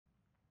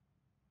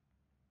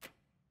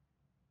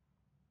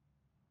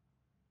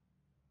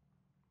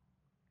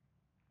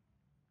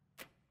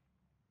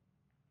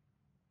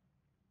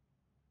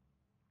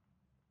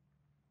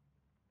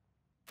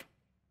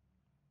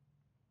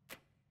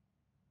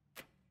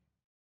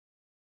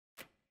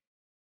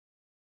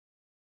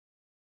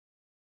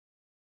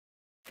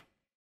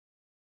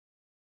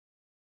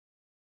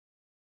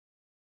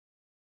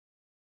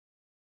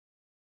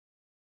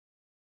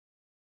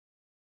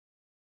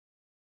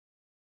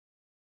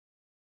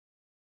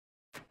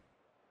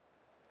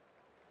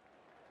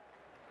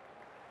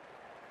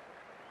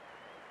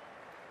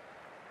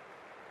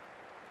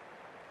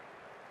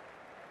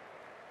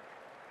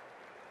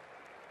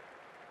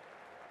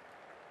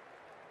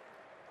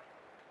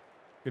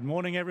Good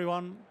morning,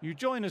 everyone. You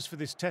join us for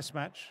this test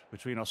match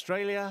between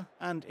Australia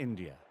and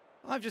India.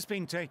 I've just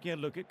been taking a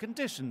look at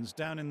conditions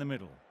down in the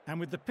middle, and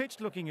with the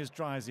pitch looking as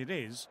dry as it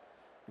is,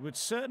 it would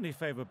certainly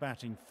favour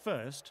batting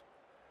first.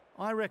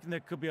 I reckon there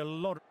could be a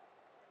lot of...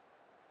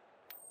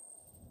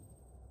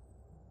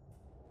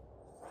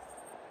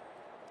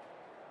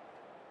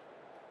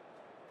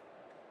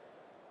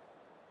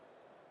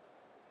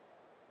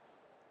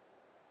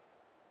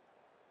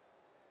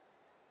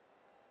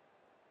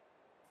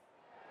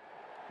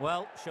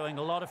 Well, showing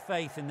a lot of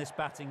faith in this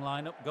batting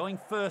lineup. Going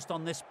first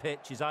on this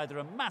pitch is either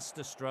a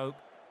masterstroke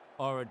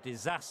or a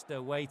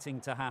disaster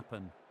waiting to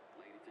happen.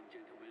 Ladies and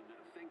gentlemen,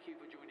 thank you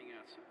for joining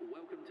us.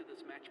 Welcome to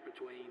this match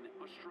between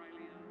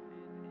Australia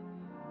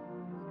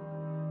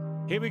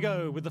and... Here we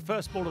go with the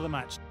first ball of the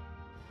match.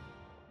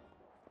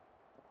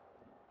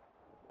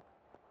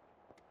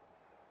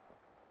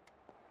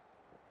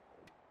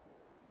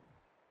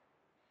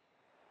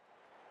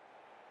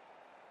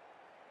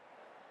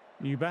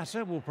 New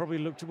batter will probably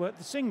look to work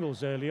the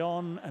singles early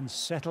on and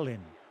settle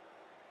in.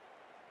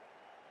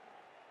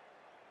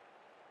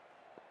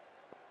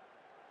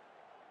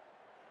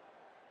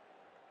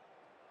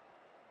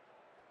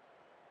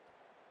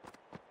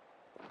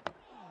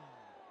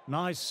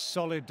 Nice,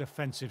 solid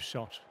defensive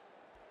shot.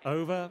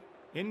 Over.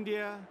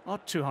 India are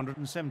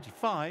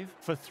 275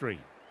 for 3.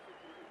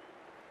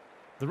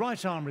 The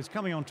right armer is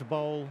coming on to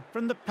bowl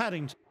from the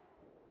Paddington.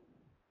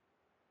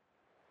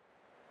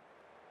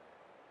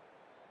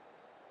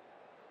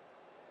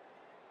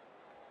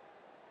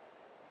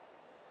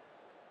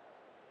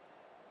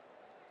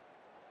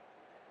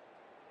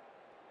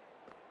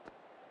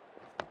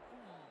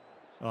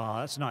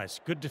 Ah, that's nice.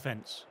 Good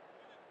defence.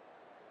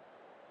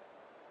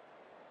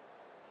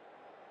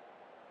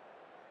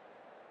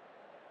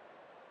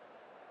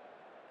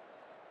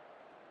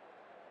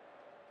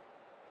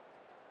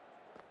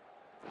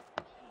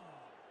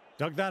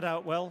 Dug that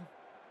out well.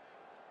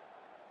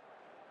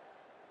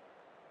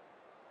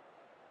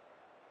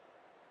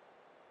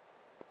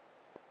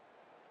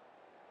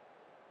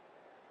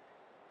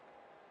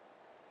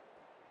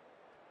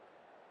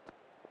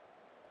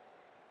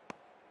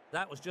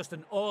 That was just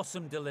an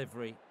awesome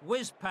delivery.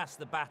 Whizzed past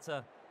the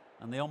batter,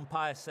 and the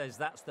umpire says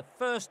that's the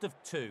first of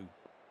 2.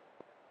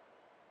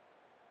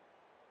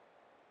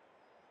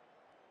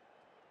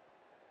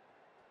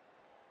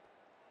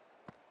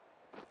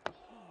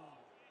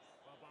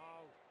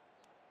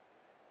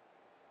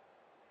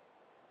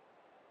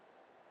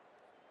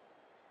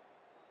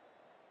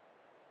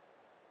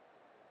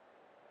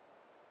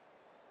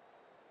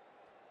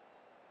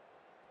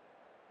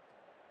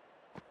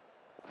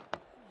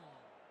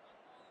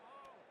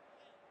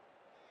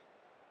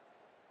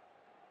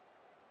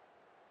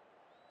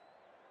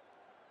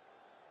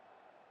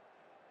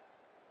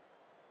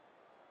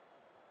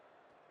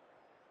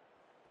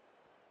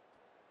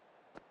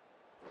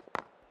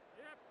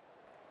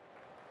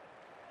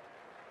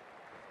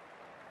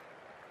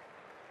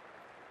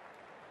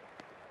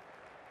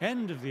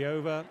 End of the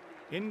over.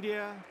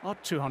 India are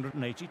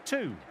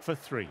 282 for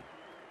 3.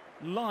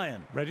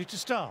 Lion ready to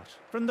start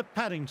from the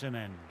Paddington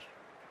end.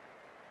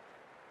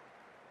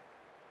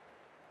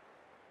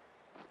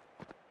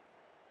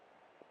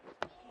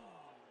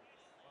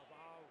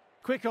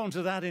 Quick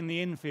onto that in the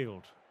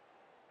infield.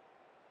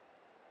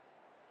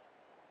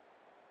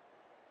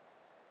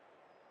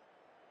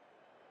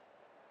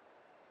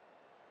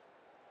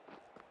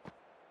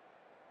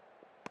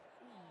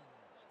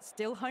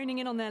 Still honing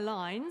in on their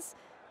lines.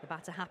 The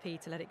batter happy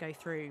to let it go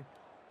through.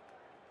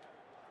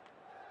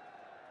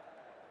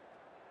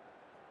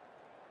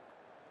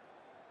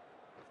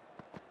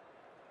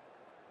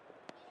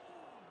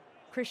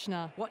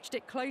 Krishna watched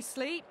it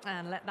closely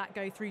and let that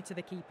go through to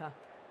the keeper.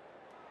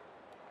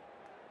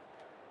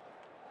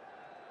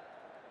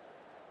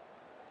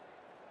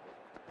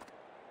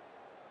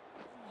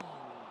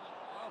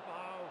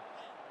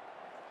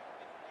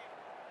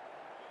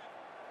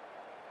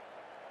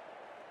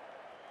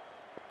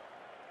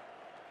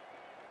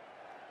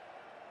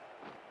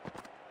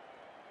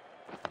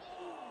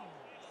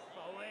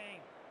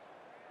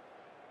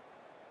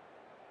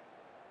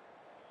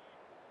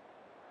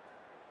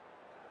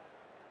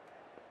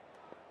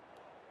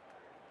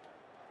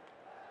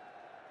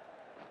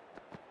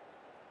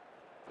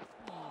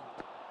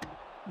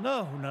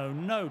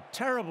 No,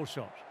 terrible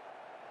shot.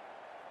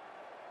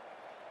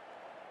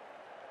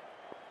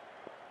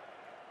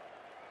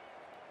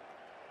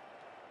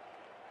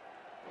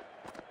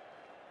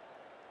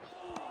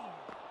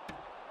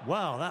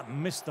 Wow, that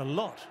missed the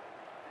lot.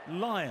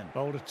 Lion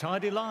bowled a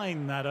tidy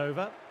line that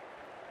over.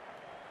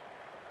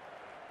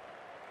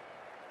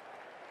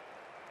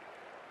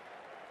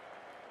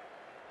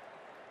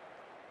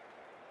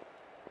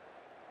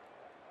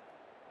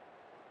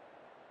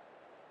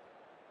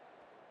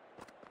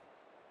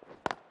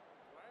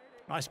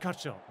 Nice cut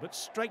shot, but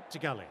straight to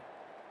gully.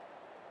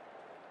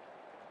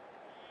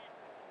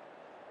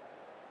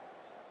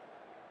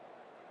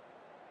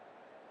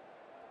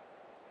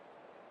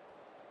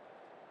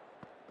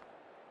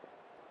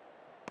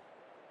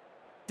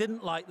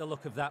 Didn't like the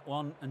look of that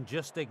one and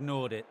just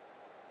ignored it.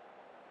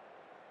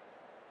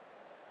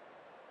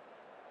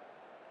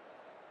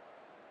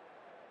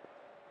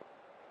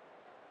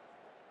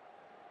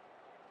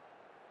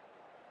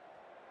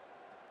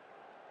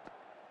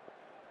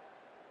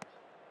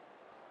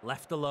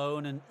 Left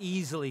alone and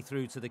easily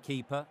through to the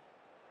keeper.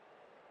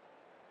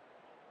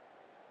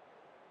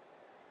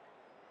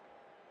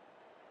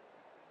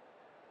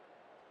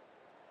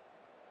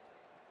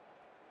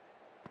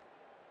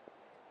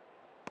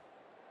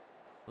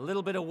 A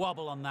little bit of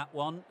wobble on that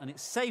one, and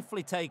it's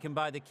safely taken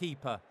by the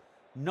keeper.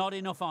 Not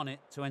enough on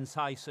it to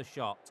entice a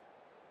shot.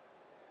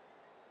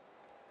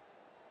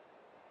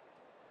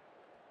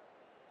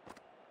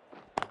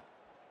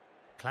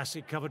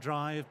 Classic cover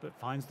drive, but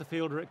finds the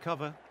fielder at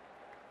cover.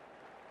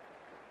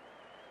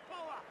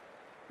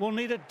 Will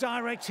need a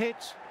direct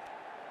hit.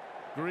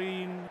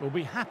 Green will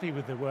be happy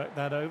with the work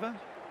that over.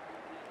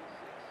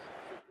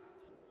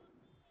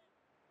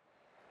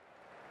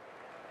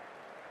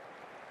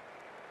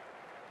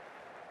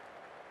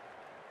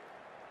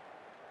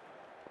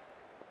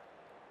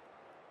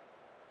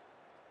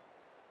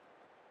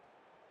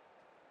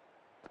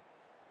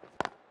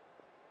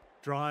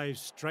 Drives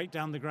straight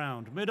down the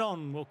ground.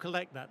 Mid-on will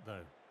collect that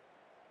though.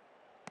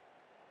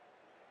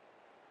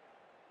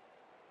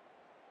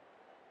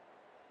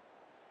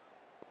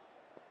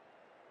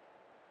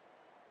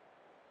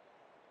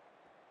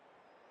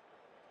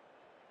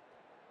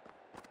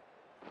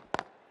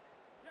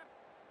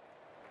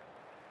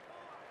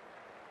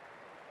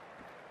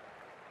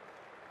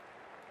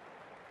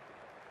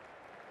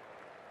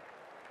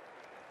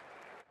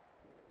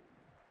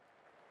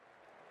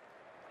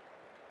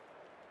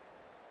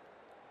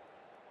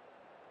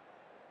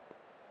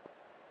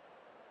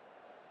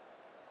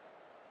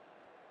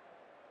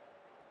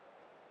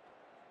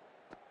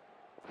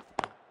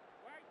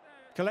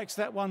 Collects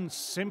that one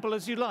simple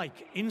as you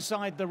like,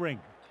 inside the ring.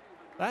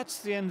 That's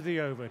the end of the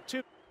over.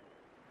 Two.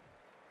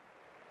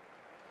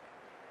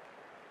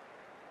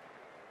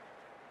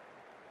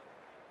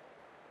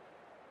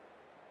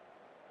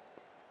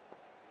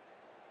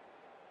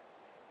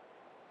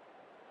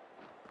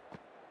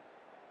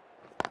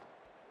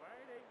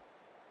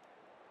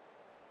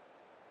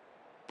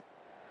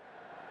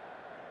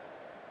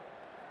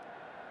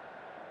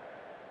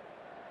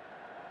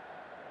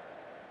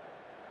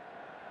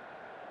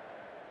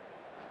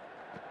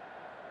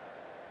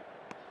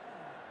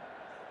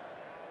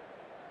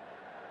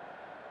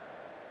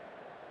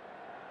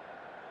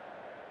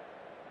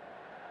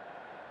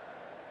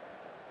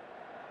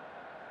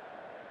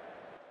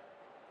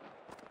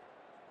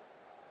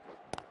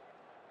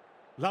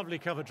 Lovely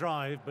cover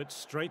drive, but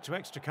straight to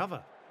extra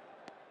cover.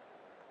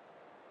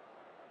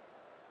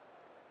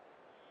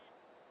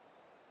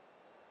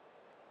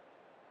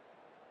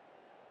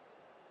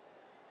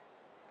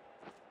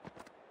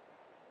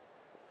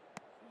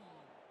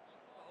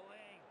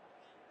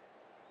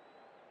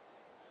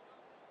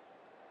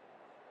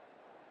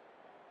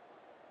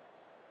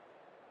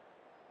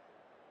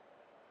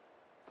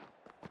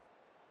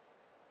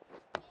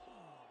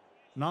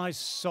 Nice,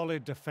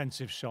 solid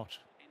defensive shot.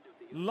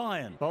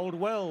 Lyon bowled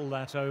well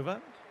that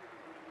over.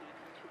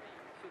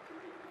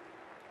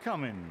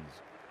 Cummins,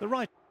 the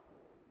right.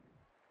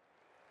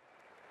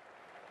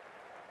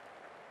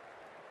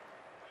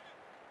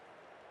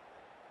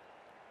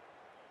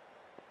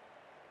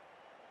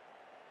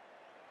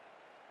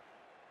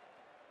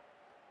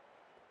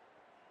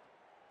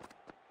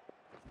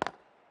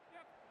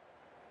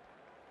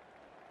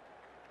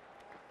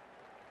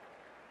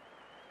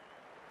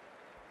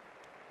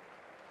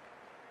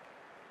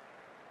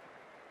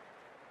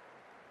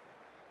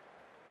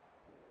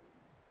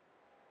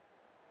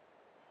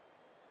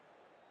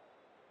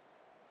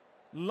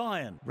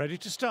 Lyon ready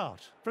to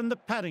start from the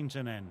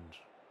Paddington end.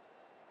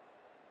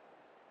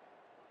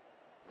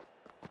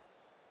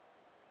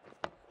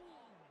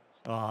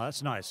 Ah,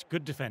 that's nice.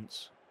 Good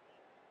defence.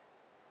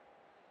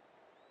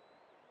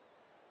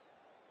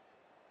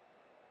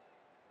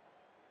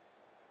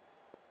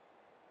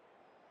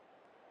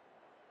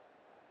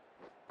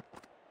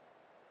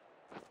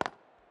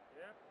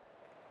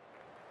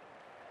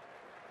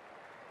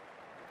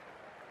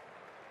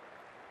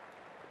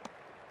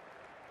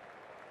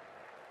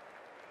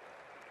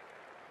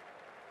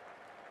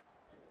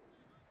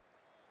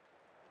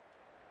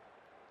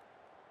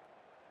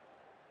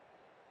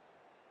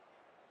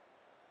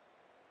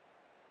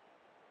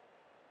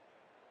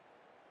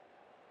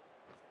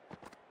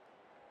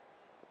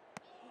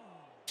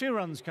 Two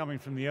runs coming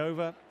from the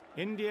over.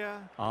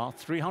 India are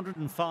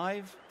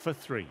 305 for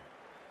 3.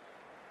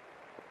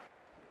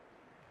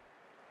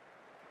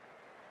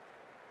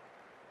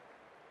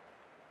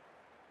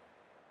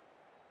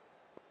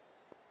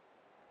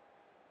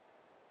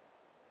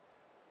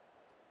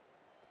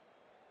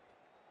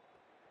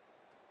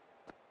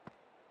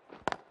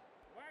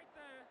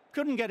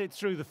 Couldn't get it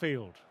through the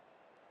field.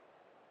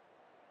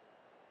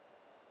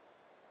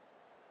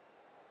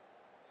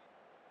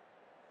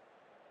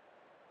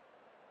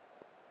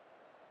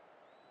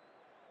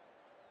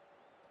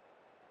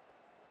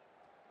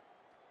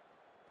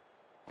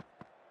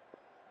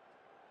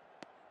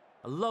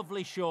 A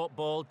lovely short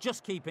ball,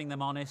 just keeping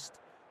them honest.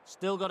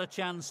 Still got a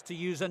chance to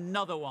use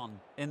another one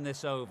in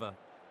this over.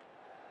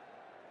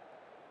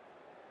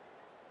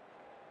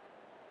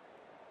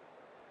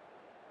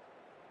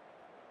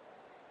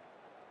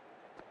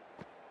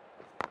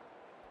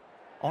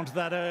 Onto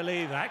that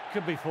early, that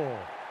could be four.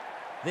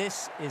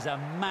 This is a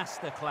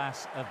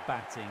masterclass of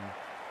batting.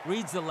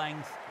 Reads the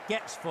length,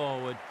 gets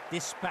forward,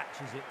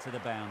 dispatches it to the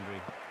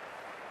boundary.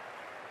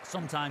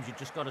 Sometimes you've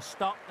just got to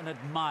stop and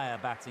admire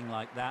batting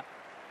like that.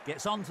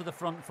 Gets onto the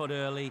front foot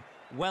early,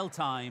 well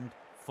timed,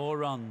 4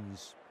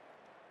 runs.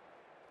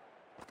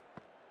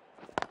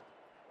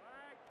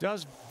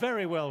 Does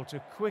very well to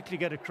quickly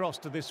get across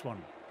to this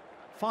one.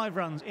 5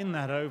 runs in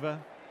that over.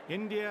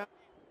 India.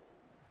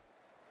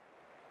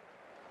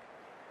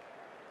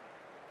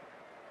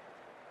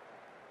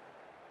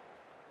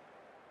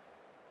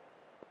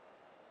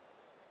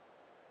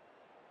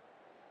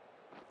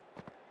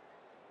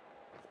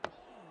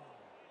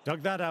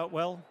 Dug that out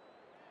well.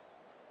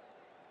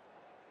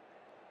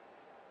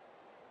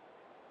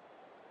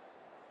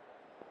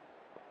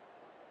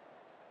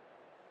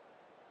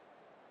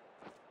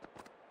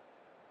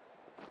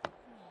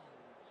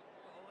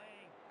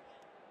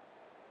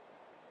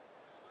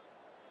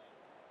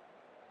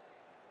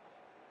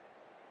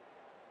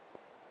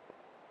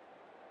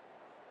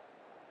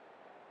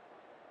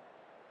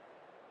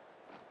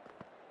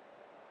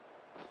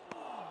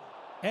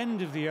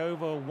 End of the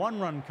over, 1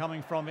 run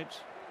coming from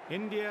it.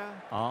 India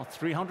are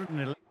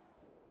 311.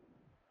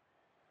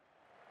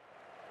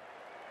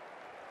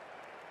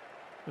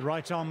 The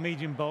right-arm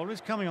medium bowler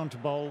is coming on to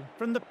bowl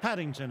from the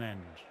Paddington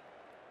end.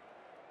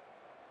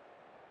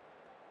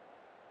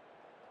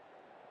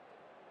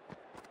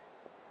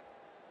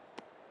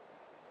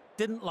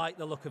 Didn't like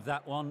the look of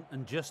that one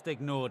and just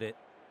ignored it.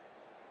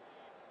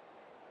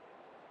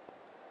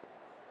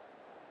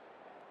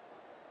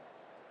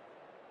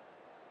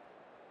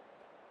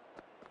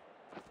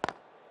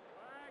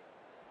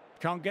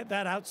 Can't get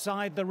that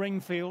outside the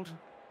ring field.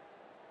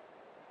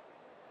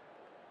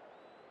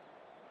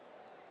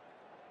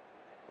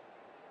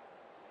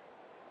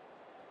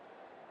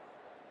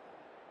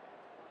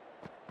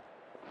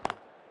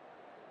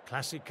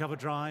 Classic cover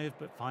drive,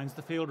 but finds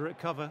the fielder at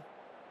cover.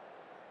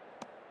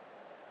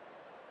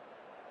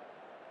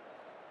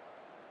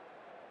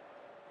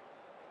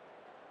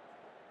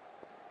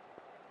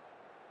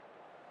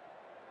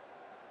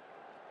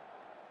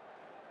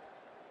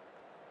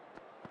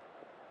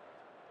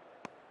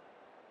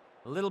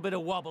 A little bit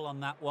of wobble on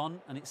that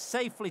one, and it's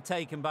safely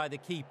taken by the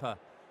keeper.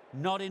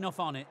 Not enough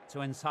on it to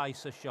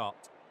entice a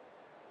shot.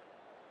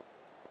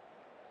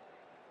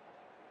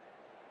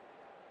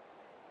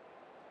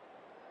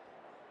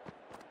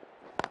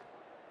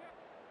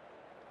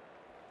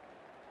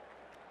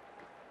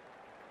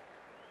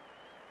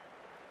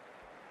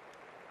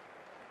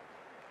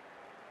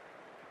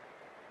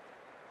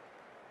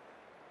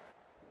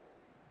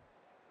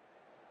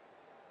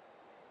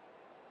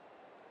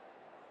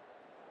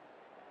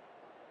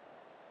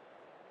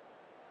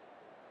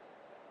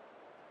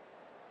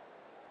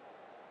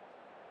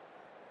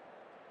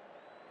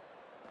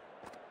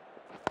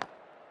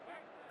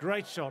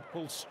 Great shot,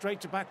 pulled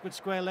straight to backward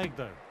square leg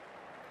though.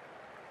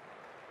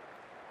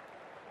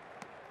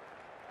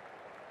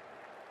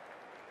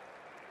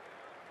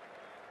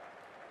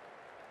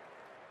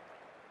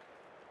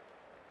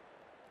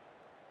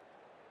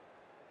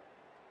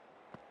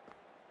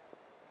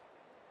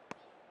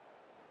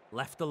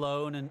 Left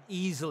alone and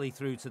easily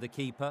through to the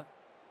keeper.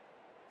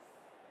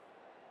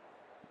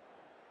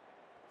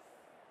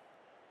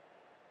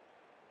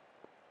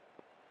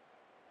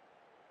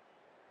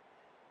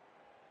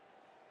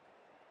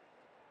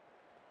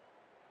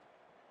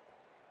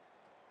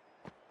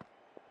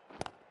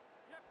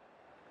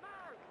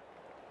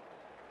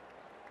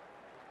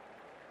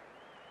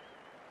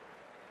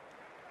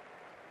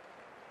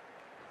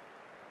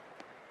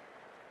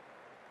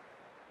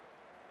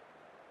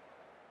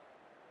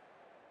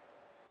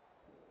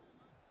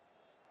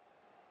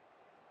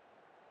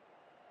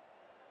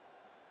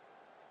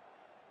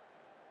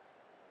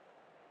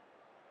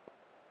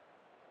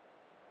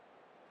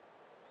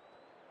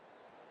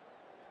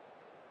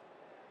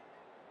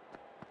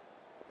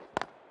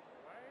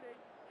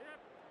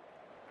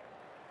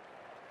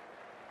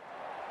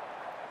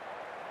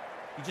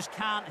 You just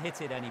can't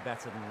hit it any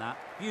better than that.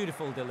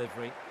 Beautiful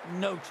delivery,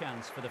 no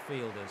chance for the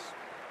fielders.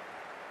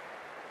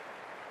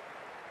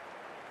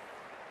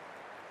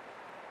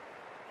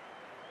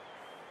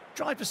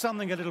 Tried for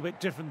something a little bit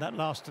different that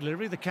last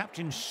delivery. The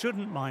captain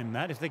shouldn't mind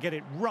that. If they get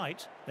it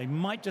right, they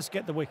might just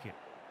get the wicket.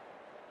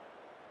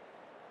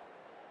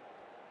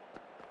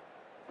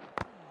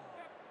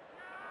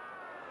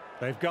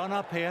 They've gone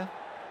up here.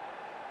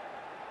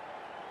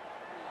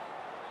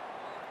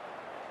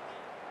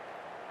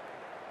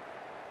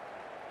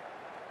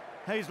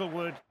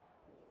 Hazelwood.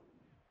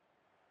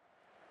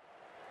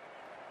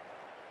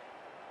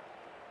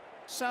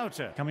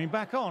 Souter coming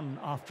back on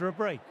after a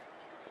break.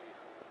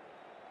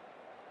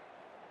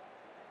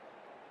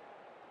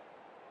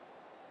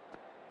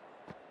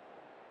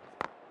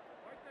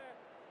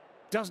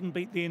 Doesn't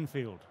beat the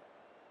infield.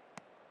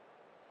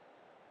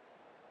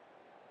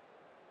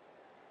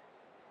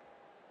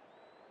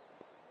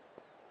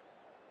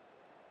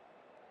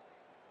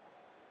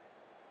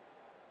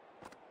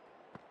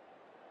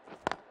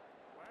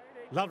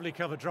 Lovely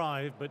cover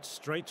drive, but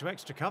straight to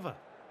extra cover.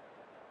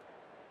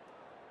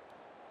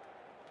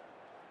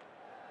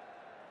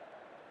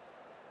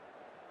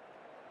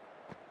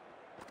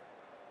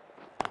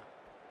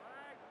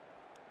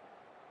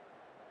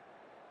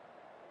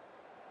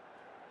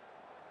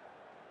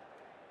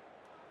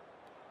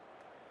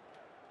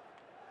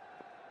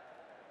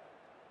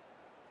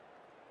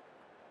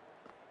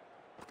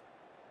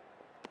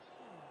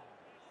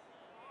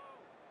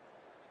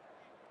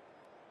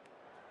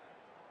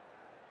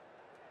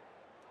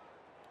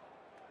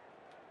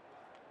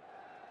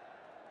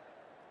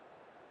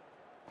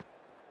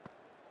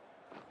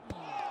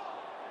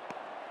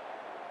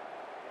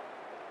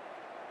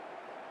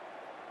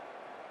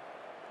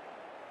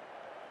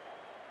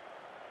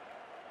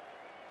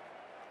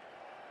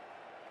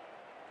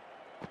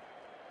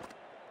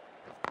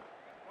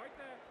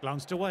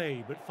 Glanced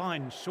away, but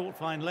fine, short,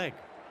 fine leg.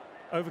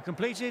 Over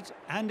completed,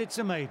 and it's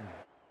a maiden.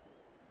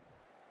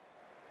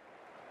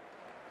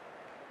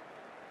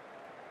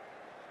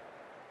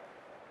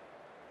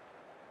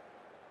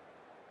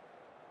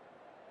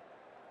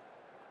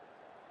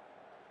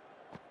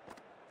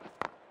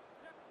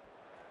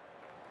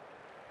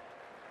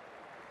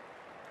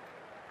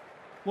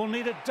 Will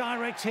need a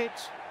direct hit.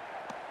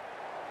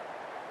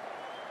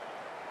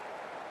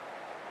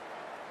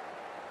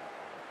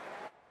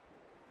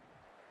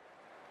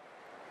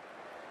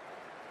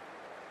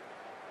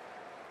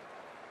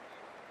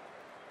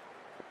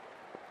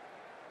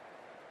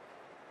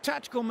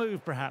 Tactical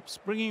move, perhaps,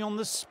 bringing on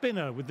the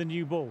spinner with the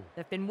new ball.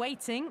 They've been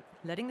waiting,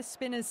 letting the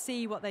spinners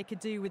see what they could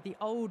do with the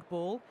old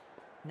ball.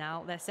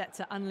 Now they're set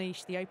to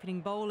unleash the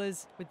opening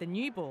bowlers with the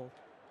new ball.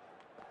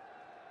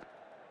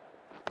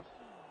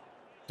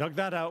 Dug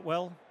that out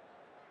well.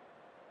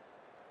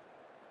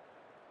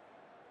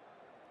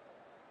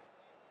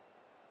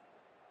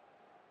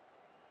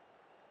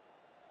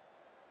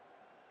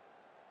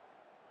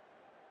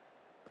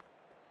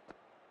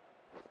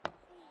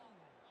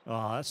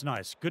 Ah, that's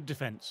nice. Good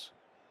defence.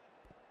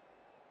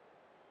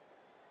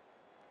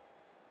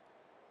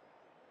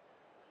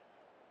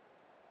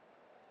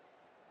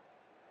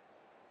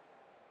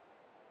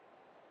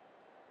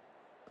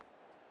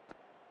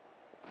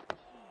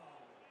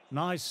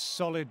 Nice,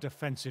 solid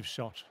defensive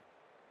shot.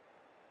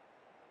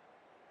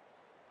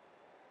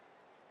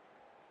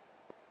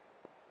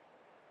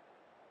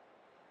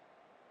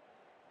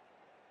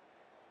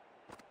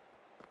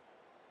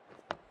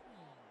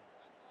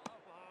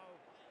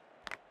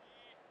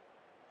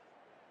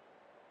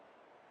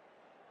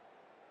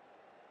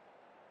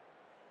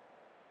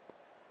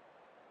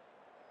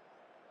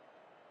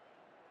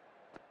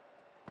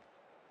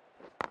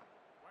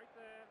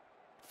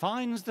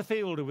 Finds the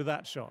fielder with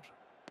that shot.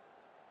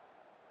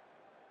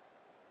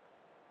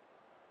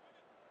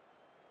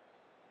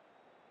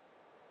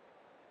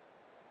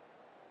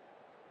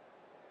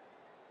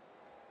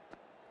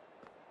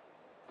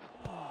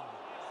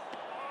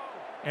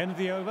 End of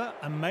the over,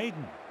 a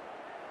maiden.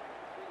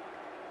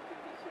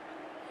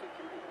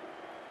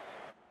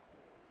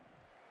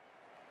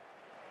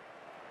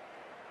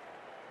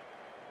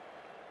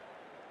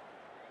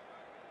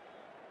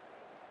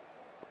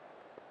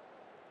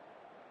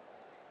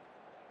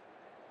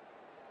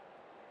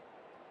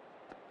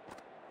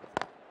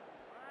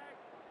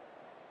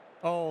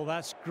 Oh,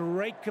 that's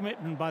great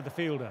commitment by the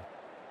fielder.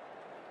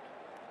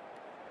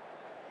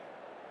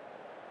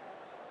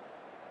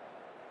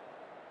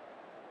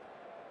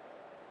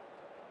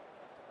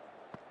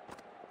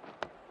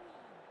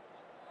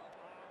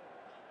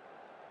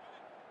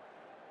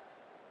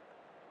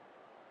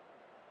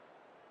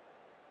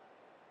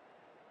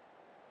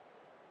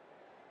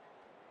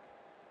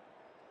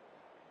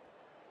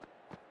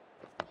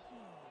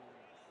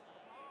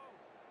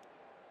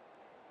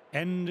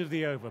 End of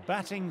the over.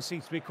 Batting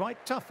seems to be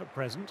quite tough at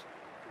present.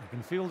 You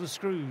can feel the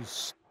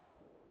screws.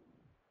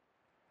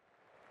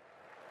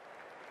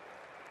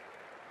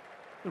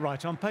 The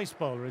right-arm pace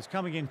bowler is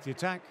coming into the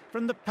attack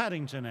from the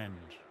Paddington end.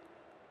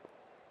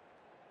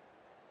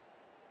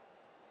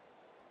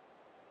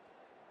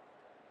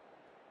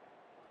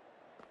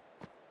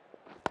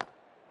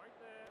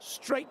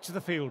 Straight to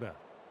the fielder.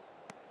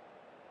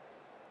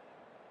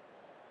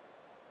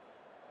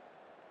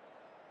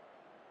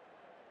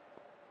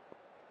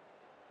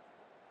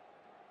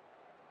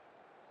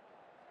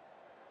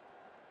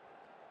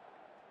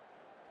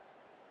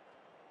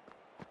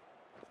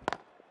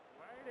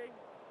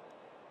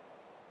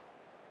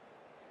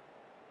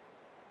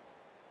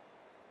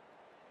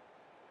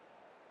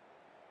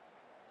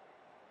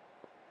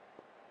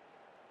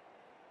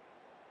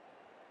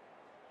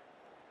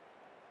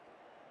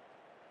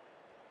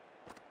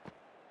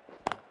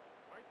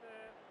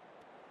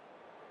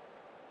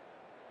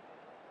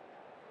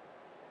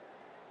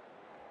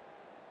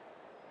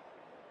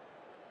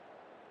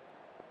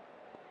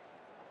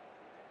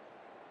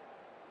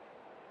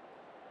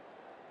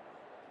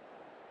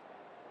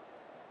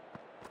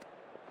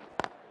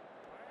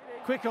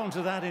 Quick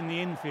onto that in the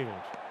infield.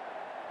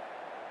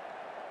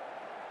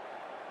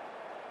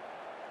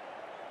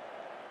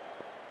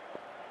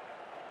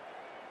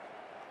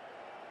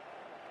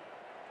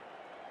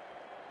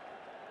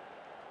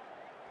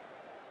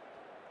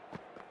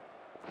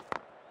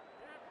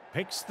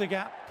 Picks the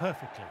gap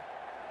perfectly.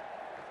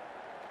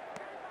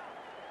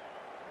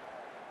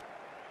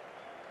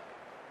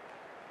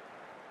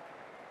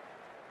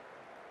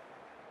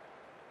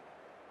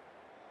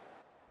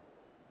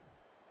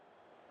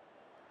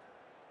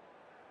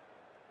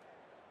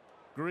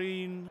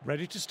 Green,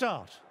 ready to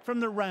start from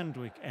the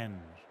Randwick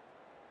end.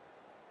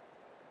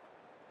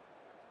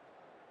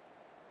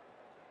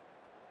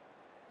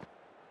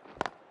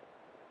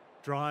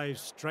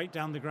 Drives straight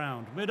down the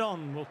ground.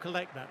 Mid-on will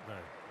collect that though.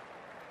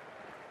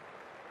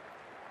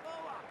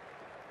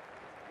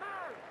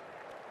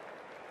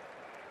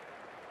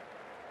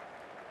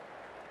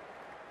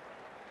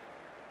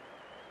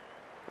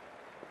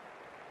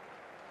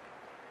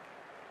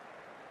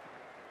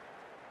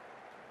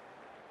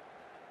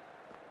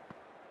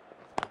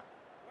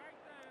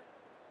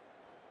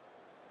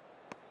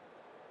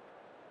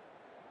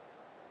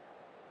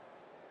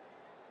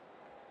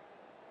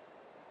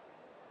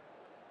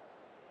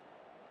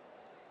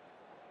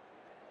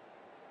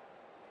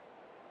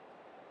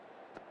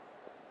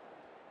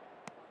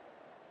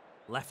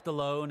 Left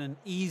alone and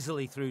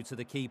easily through to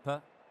the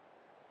keeper.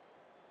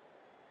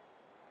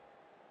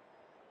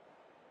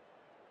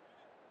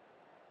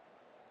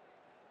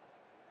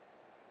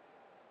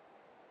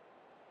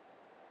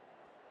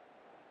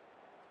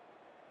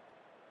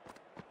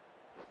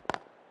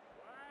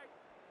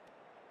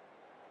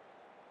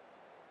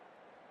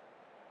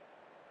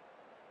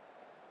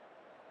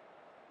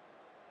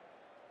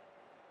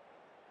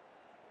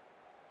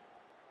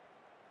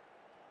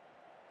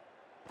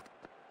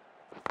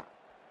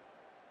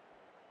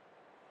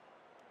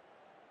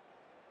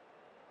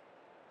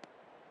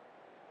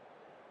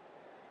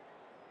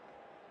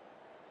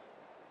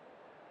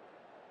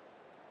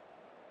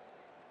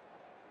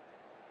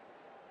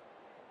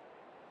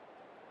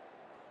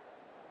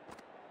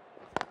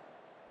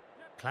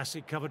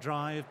 Classic cover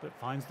drive, but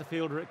finds the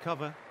fielder at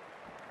cover.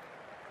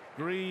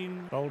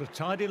 Green bowled a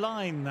tidy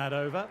line that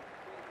over.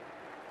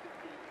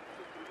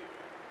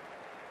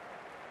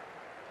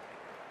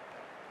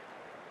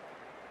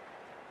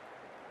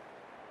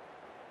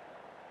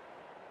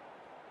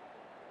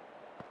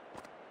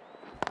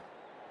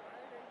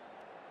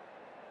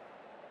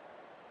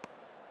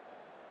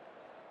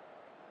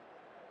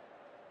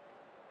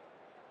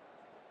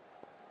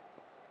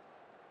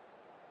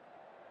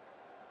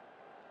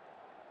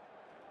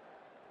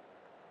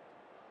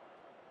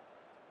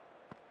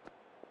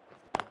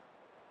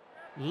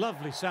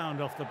 Lovely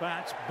sound off the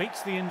bat,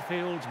 beats the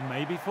infield,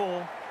 maybe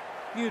four.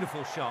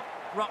 Beautiful shot,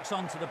 rocks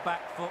onto the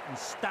back foot and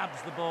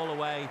stabs the ball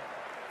away.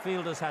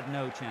 Fielders had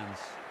no chance.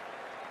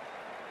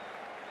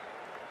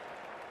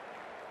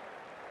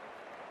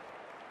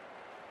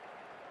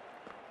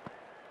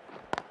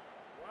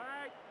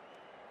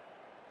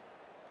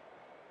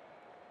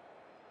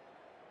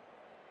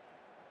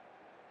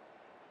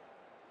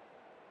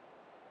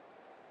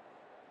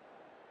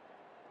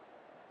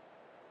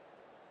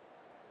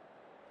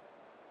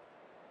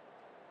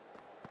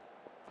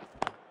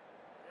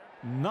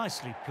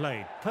 Nicely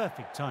played,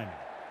 perfect timing.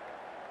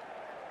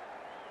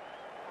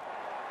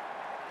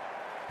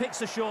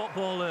 Picks a short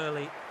ball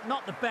early.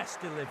 Not the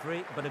best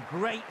delivery, but a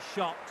great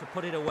shot to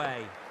put it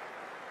away.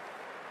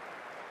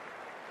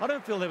 I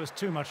don't feel there was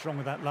too much wrong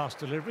with that last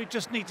delivery.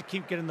 Just need to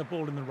keep getting the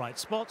ball in the right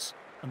spots,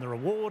 and the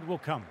reward will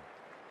come.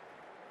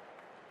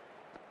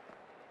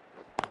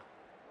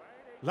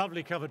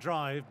 Lovely cover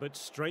drive, but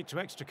straight to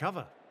extra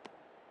cover.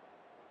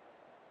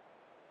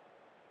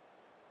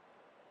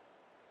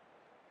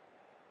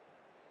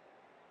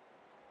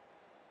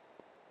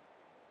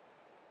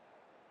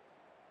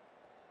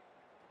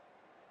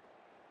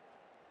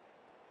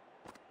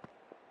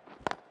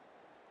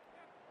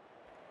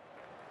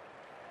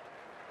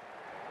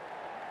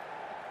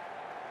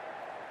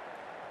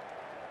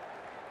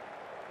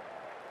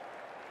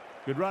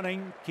 Good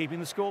running, keeping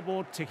the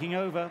scoreboard ticking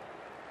over.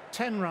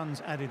 10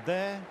 runs added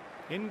there.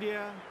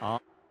 India are...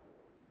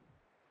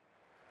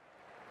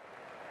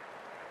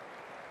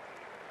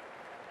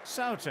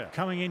 Souter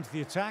coming into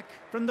the attack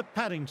from the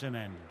Paddington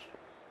end.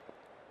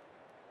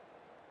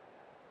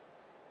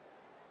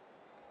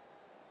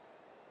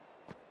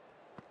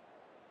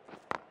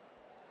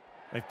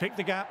 They've picked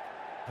the gap.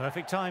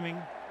 Perfect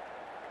timing.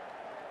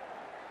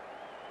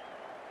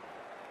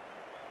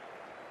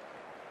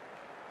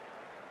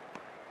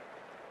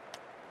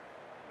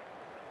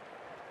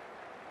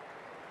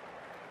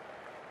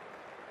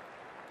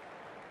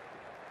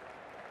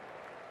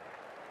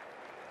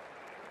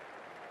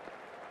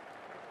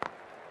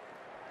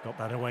 Got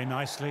that away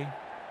nicely.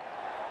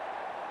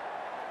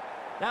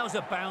 That was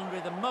a boundary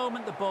the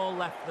moment the ball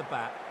left the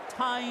bat.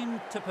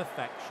 Timed to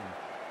perfection.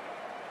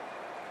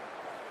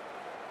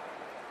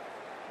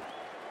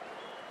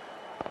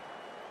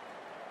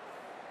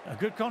 A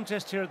good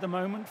contest here at the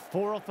moment.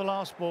 4 off the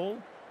last ball.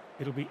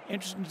 It'll be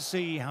interesting to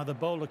see how the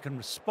bowler can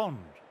respond.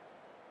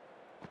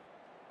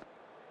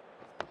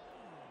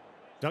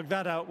 Dug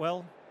that out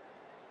well.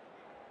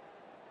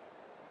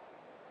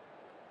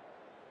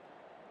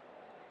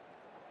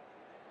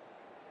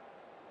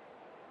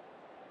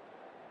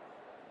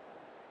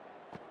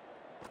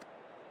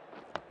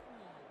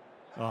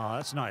 Ah,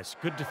 that's nice.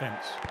 Good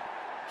defence.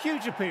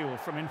 Huge appeal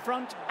from in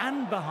front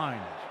and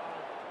behind.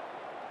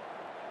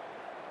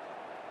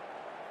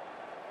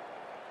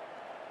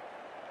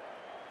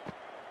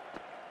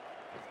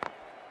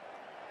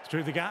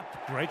 Through the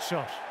gap. Great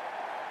shot.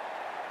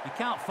 You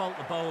can't fault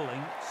the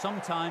bowling.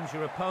 Sometimes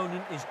your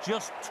opponent is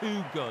just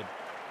too good.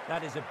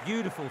 That is a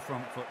beautiful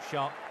front foot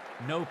shot.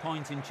 No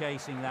point in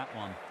chasing that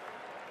one.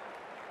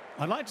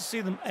 I'd like to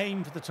see them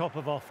aim for the top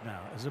of off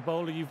now. As a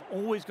bowler, you've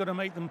always got to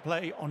make them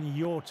play on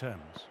your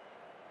terms.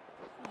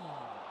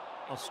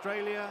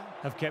 Australia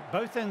have kept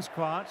both ends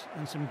quiet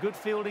and some good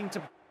fielding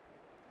to...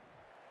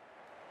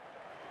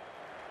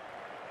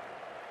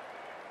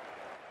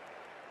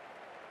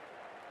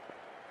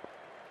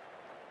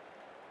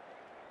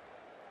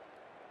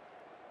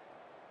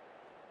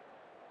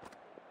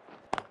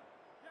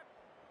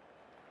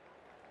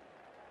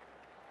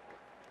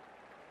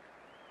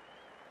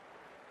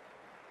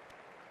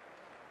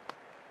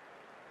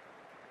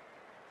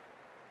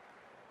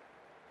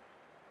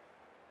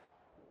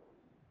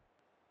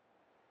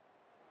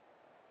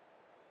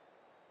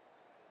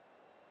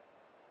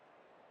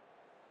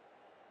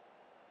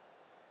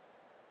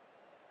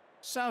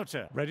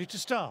 Souter, ready to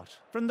start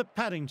from the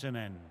Paddington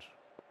end.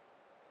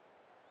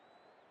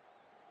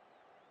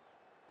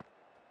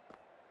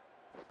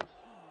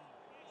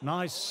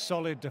 Nice,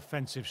 solid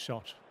defensive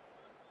shot.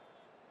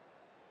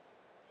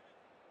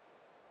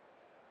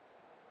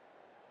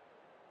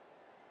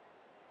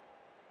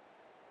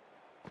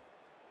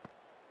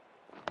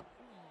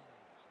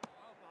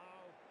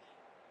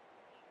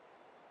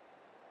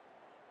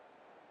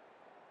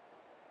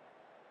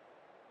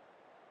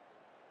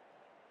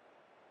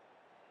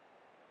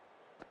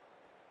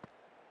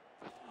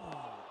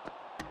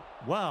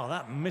 Wow,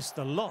 that missed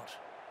the lot.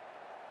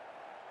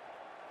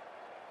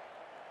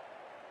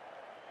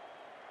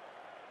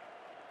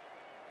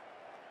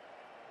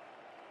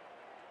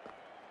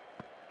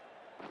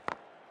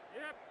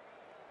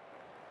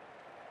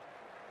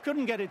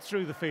 Couldn't get it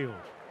through the field.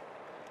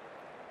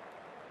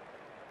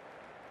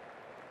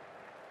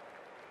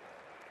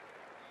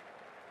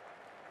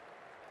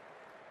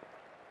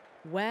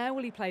 Where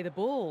will he play the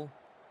ball?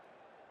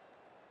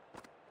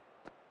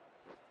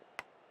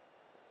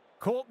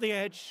 Caught the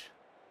edge.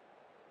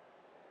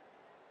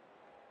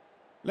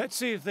 Let's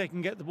see if they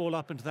can get the ball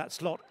up into that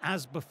slot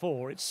as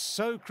before. It's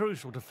so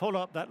crucial to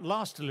follow up that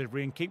last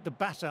delivery and keep the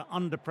batter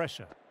under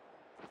pressure.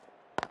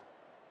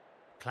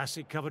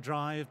 Classic cover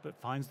drive, but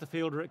finds the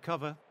fielder at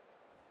cover.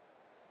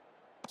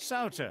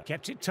 Souter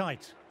kept it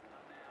tight.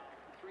 Now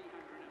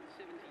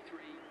 373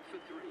 for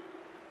 3.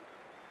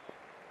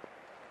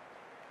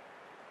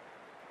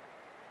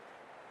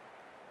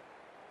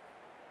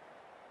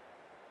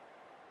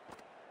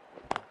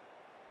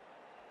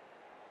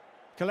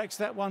 Collects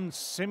that one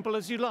simple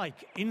as you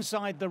like,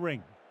 inside the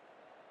ring.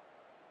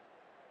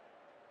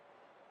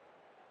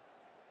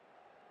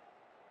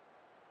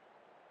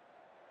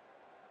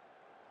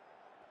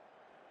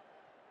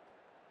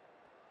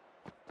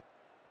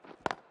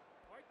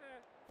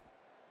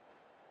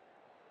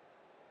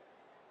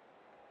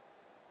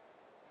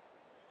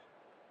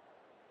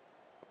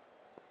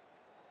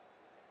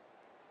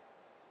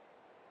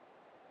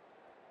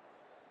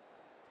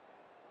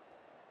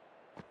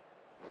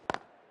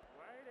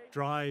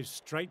 Drives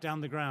straight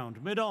down the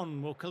ground.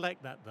 Mid-on will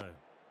collect that though.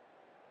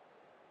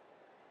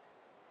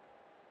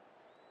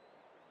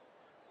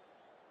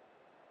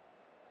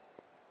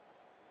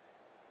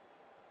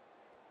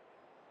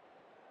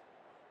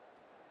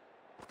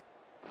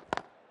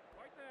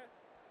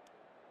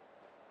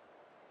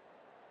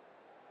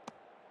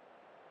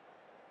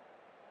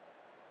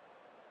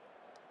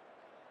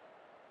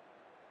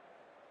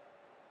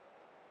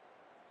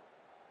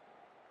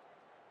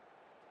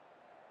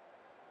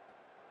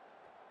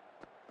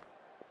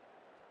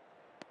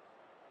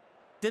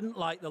 Didn't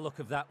like the look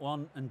of that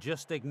one and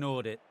just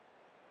ignored it.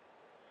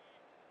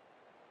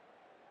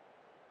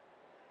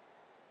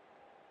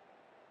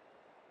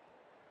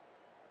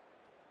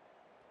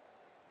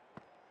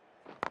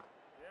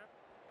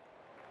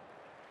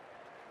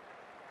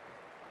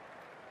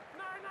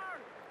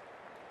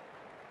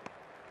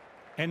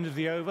 End of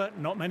the over,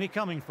 not many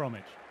coming from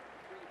it.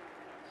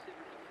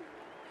 374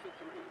 for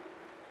 3.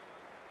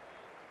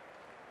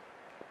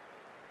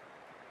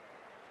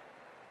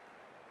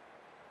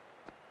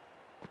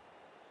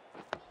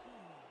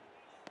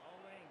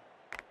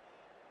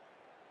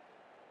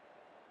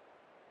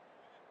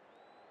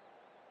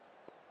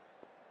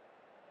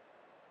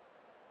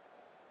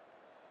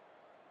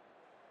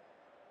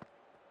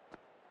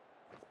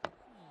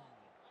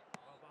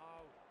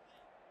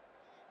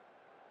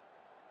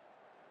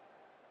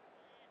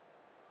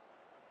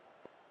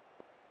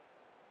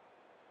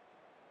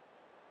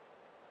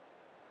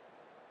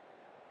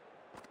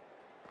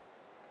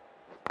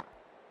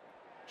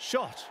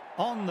 Shot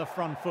on the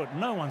front foot.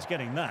 No one's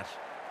getting that.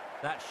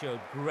 That showed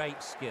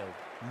great skill,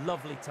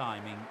 lovely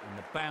timing, and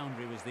the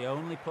boundary was the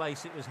only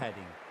place it was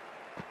heading.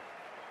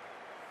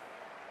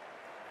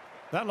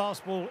 That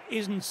last ball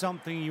isn't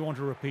something you want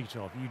to repeat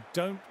of. You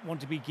don't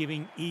want to be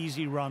giving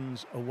easy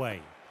runs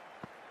away.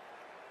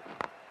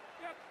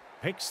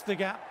 Picks the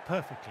gap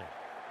perfectly.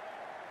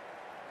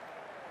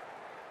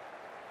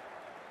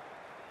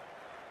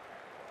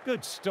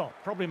 Good stop.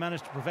 Probably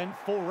managed to prevent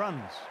 4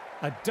 runs.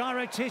 A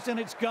direct hit and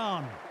it's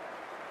gone.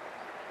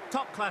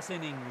 Top-class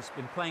innings,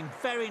 been playing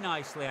very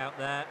nicely out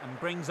there and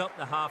brings up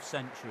the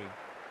half-century.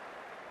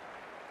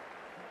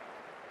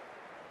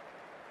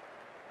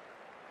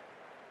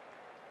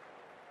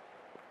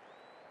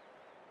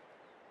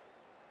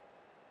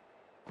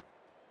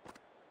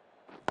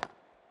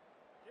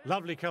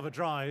 Lovely cover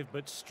drive,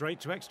 but straight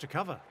to extra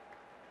cover.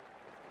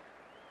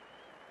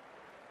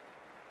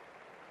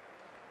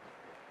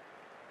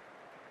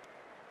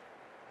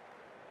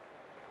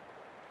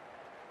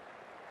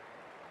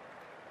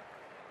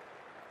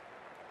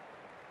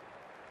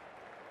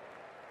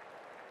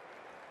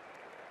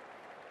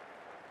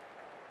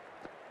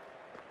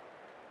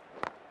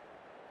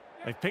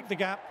 They've picked the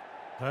gap.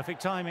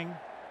 Perfect timing.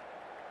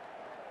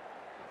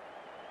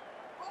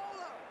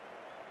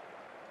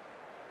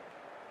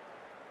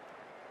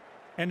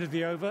 End of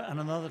the over and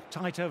another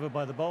tight over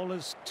by the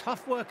bowlers.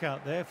 Tough work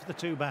out there for the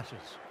 2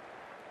 batters.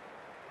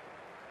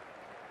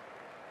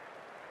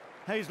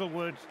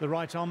 Hazelwood, the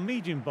right-arm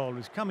medium bowler,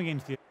 is coming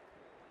into the...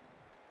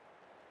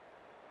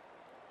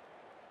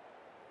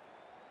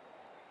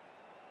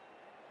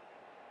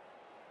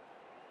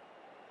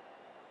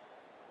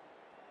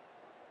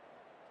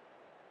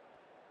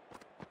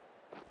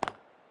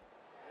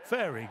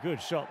 Very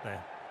good shot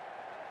there.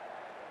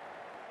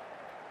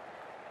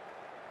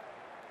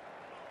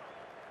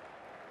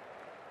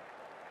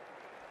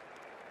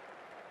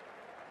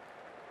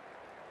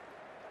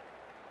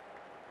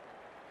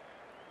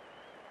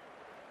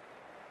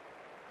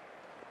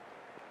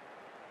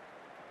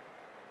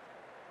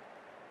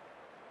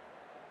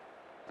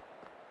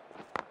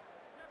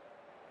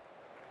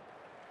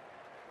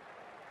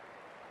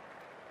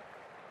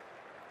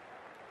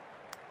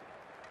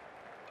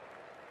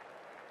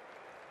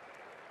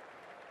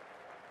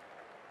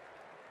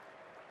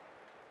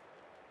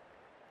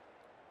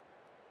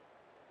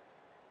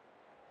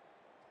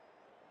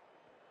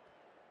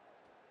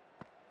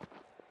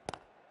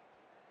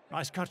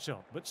 Nice cut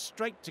shot, but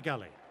straight to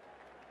gully.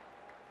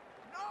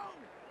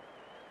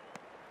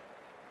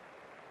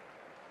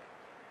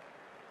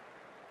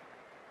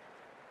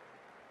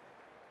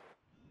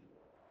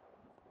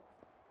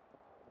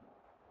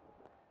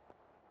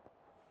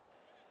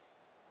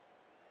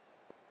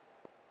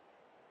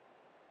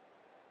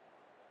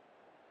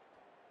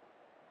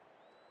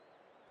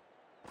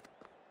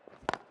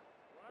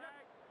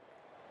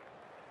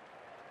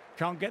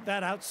 Can't get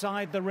that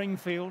outside the ring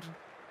field.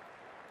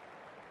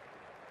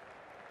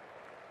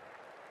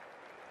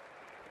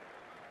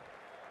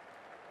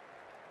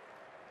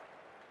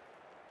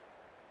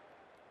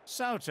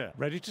 Souter,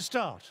 ready to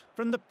start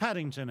from the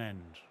Paddington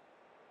end.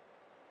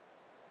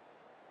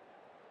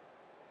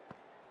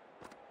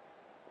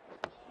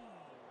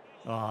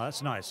 Oh,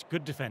 that's nice.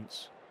 Good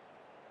defence.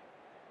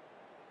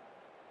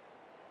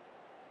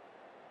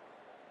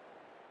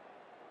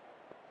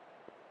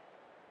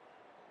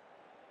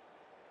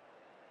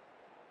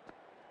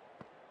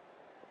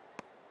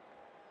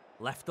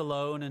 Left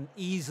alone and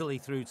easily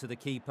through to the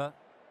keeper.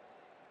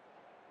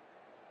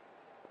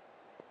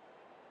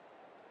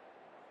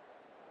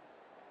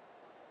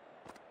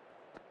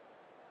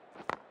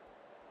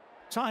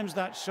 Times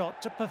that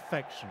shot to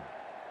perfection.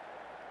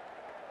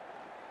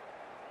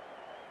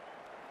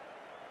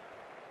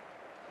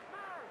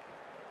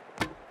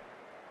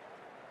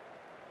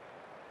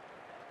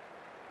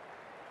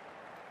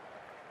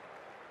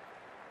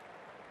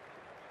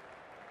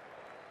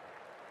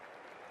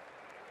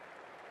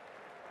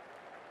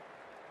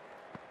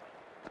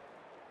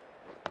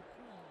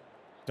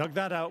 Dug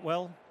that out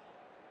well.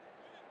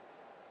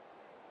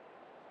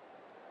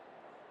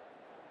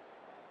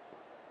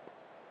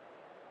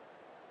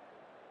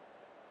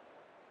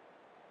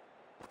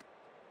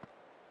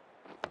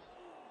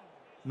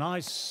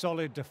 Nice,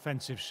 solid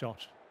defensive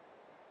shot.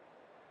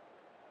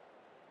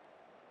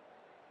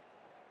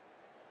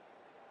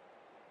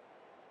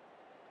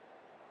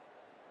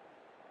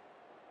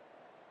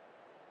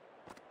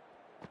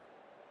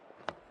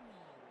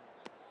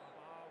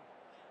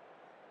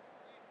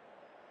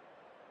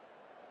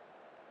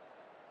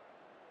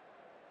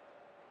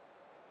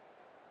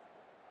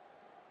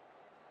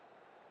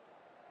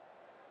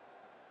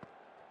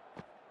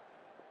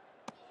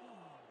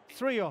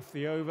 Three off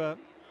the over.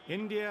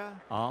 India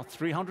are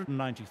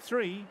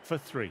 393 for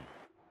 3.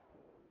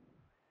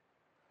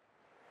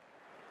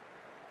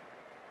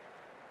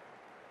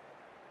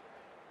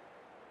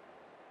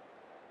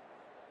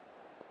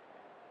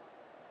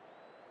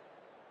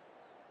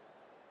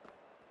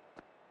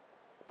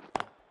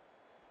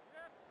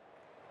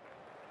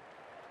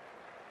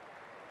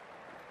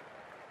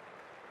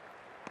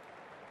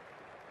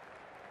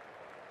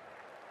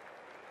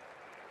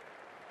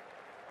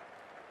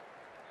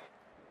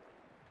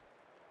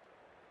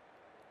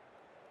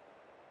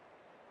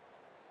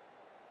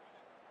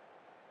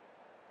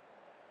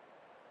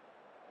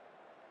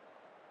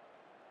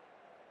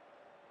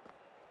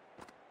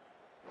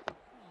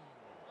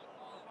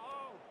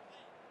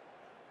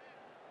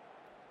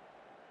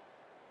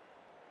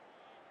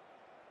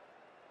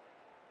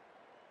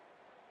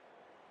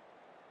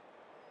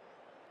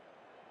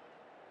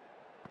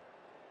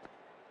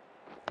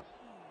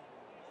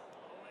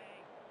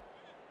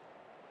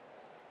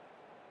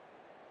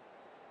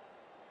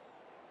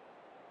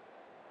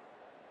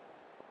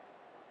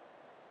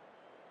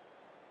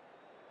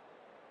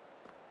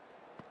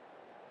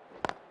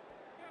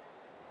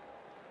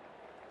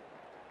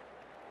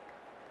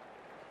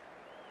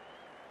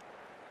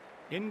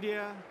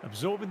 India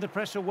absorbing the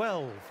pressure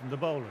well from the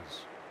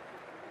bowlers.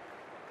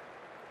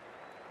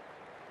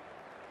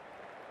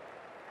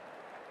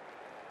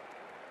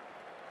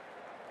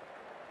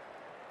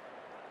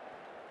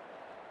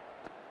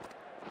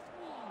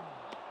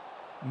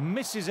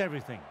 Misses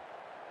everything.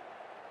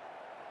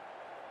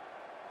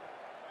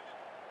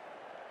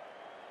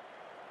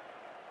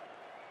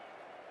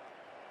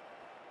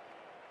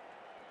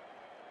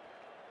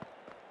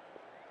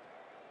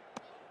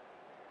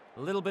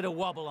 A little bit of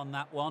wobble on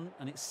that one,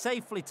 and it's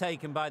safely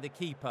taken by the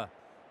keeper.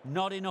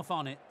 Not enough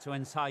on it to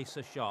entice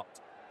a shot.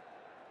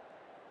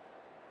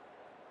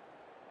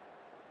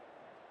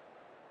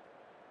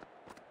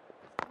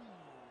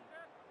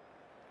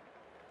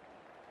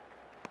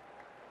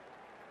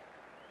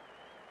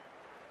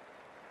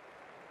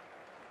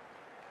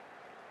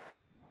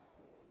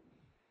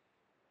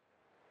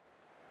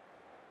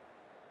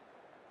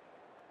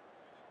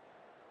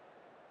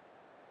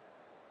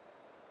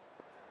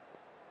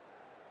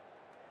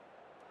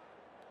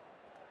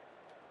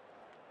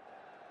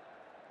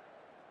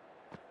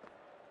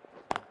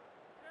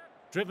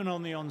 Driven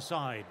on the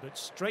onside, but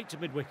straight to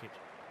mid-wicket.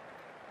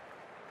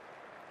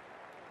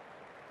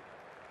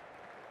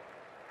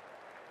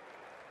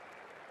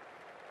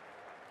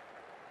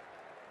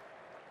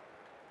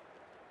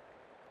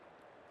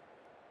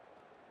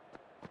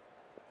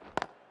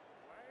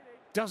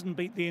 Doesn't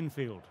beat the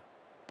infield.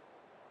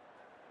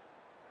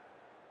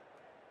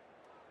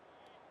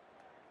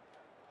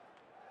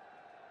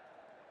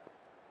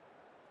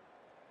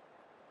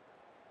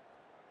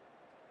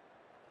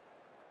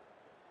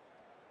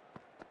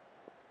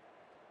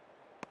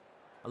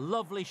 A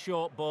lovely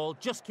short ball,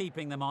 just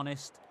keeping them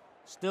honest.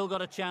 Still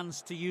got a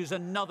chance to use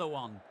another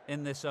one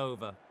in this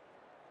over.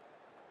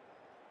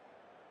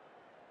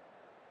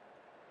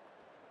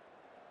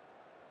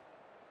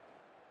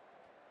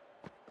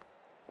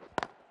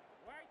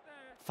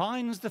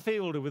 Finds the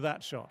fielder with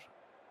that shot.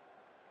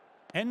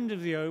 End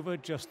of the over,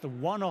 just the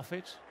one off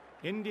it.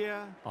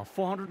 India are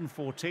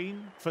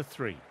 414 for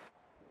 3.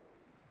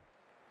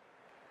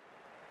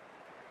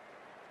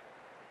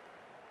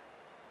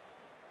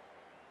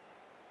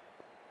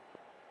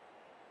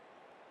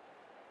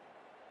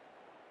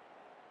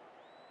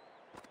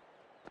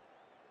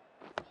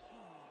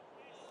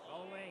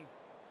 Bowling.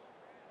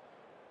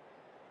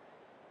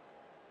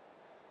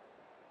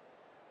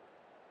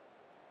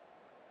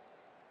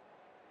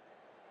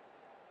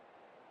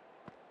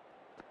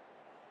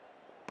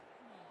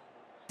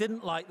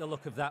 Didn't like the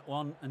look of that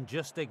one and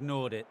just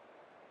ignored it.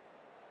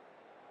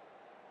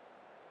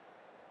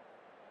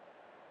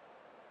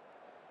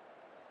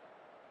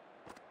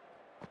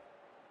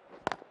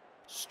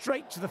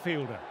 Straight to the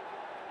fielder.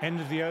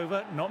 End of the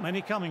over, not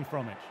many coming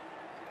from it.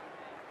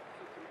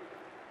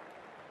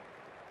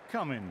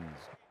 Cummins.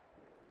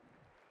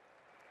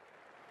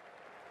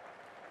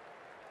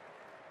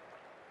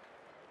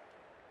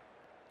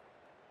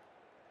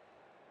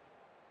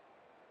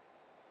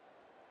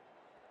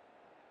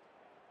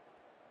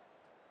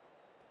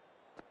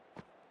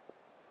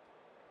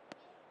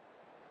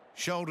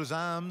 Shoulders,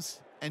 arms,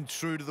 and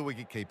true to the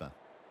wicketkeeper.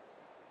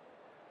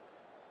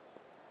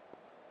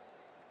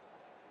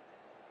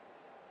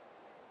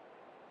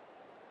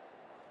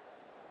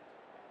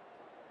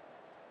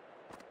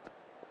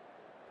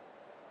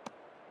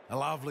 A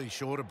lovely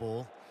shorter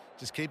ball,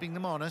 just keeping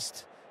them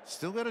honest.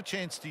 Still got a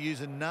chance to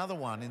use another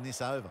one in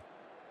this over.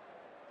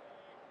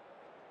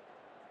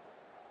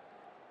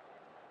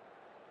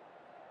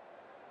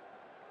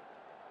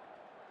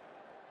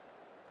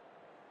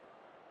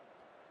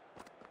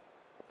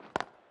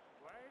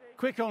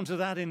 Quick onto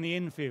that in the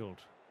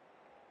infield.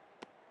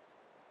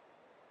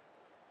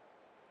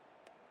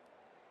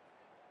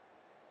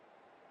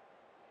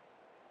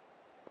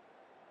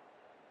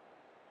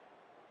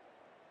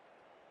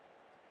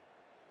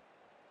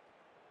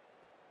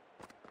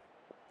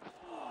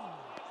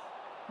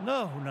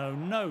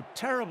 No,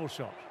 terrible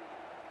shot.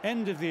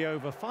 End of the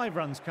over, 5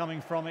 runs coming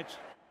from it.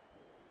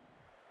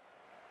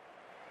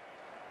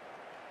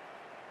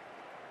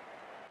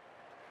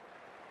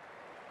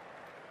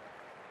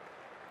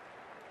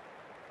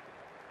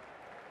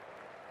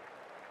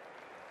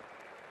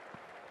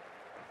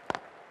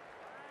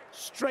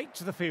 Straight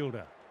to the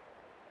fielder.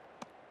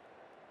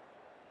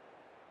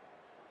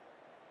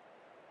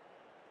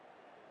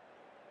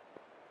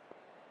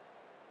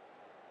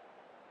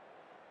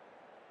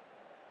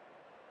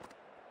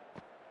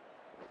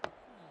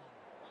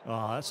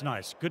 Oh, that's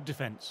nice. Good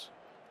defence.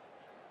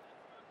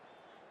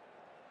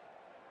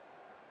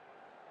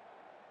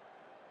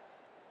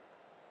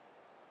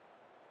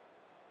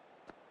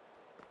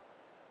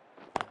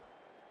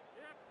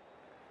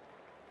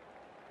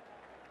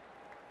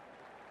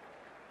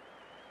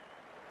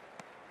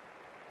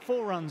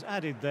 Four runs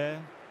added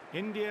there.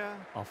 India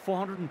are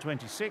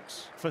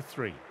 426 for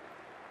 3.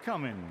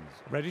 Cummins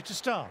ready to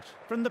start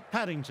from the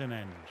Paddington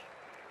end.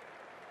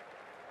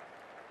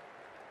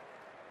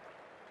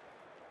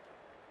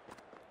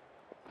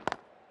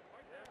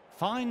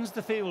 Finds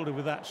the fielder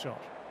with that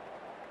shot.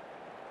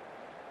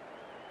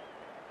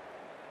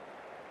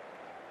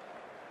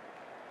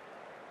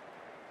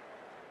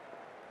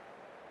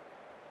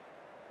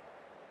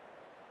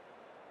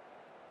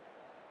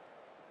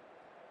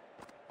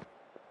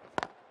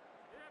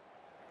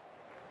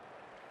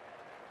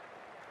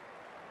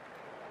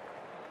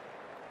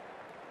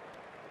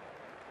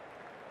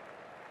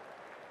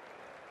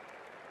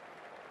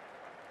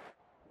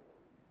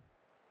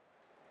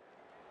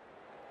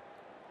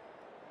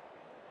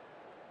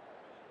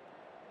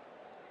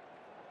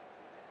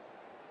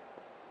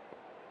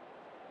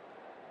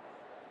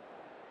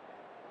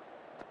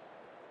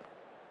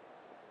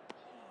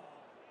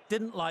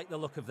 Didn't like the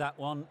look of that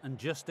one and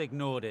just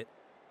ignored it.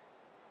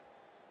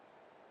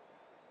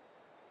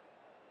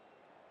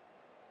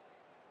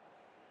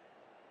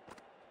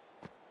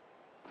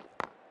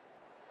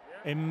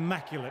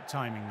 Immaculate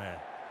timing there.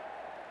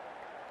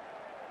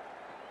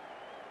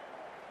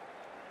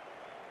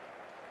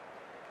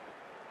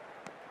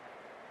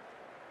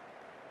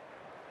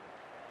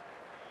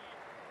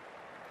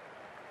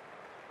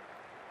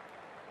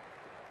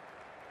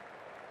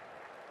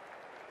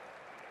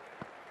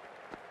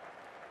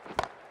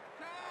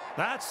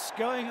 That's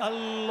going a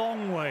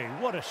long way.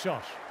 What a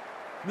shot.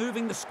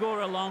 Moving the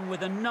score along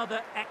with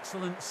another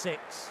excellent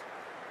 6.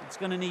 It's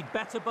going to need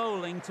better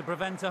bowling to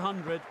prevent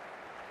 100.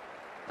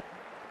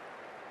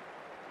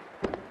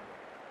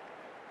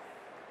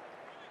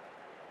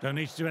 Don't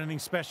need to do anything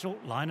special.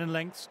 Line and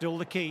length still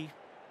the key.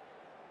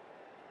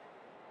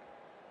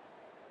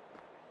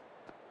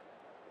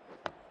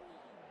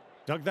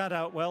 Dug that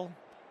out well.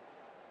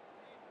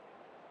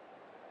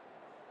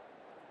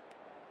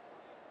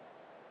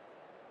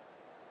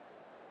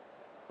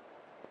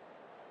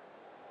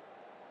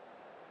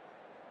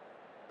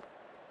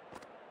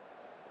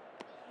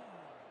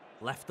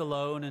 Left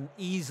alone and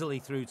easily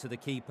through to the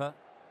keeper.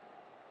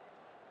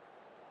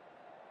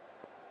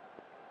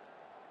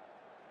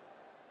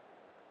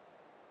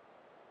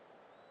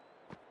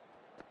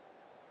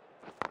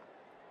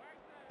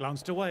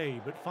 Glanced away,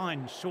 but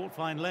fine, short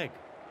fine leg.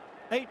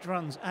 8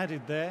 runs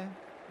added there.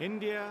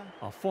 India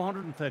are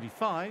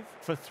 435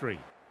 for 3.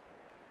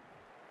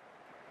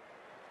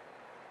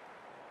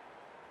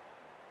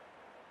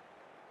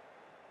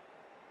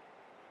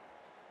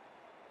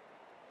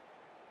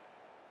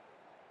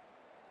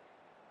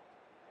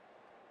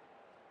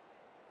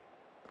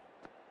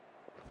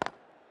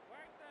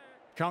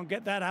 Can't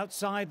get that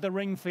outside the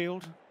ring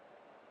field.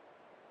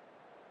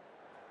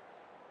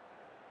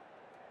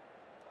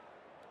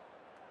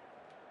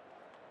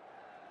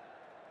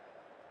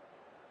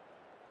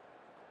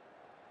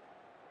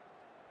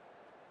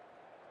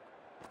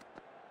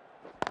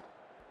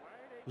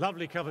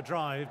 Lovely cover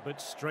drive,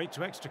 but straight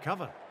to extra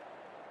cover.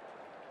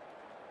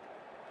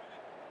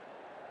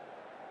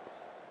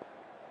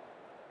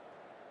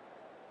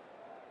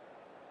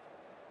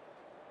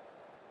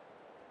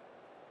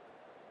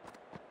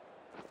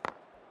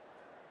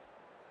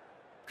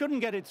 Couldn't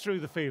get it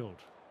through the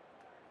field.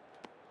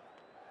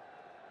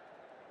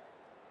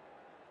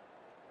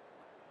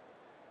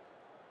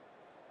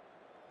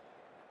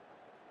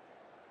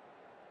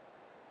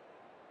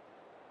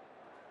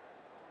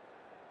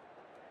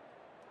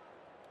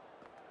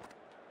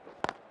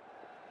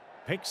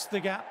 Picks the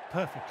gap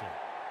perfectly.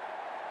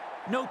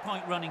 No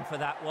point running for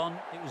that one.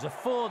 It was a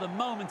 4 the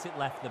moment it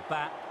left the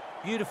bat.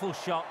 Beautiful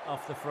shot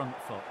off the front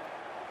foot.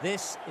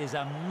 This is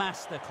a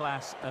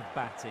masterclass of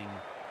batting.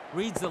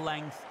 Reads the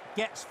length,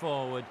 gets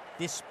forward,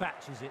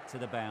 dispatches it to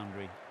the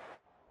boundary.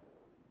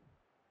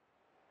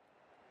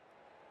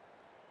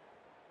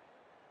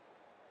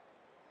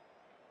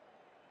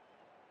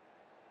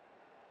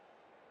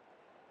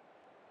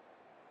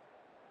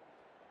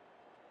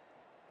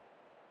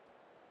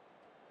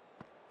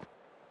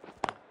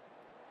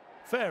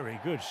 Very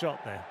good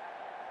shot there.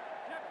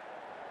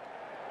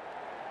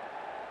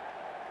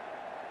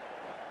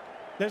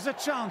 There's a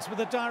chance with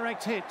a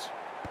direct hit.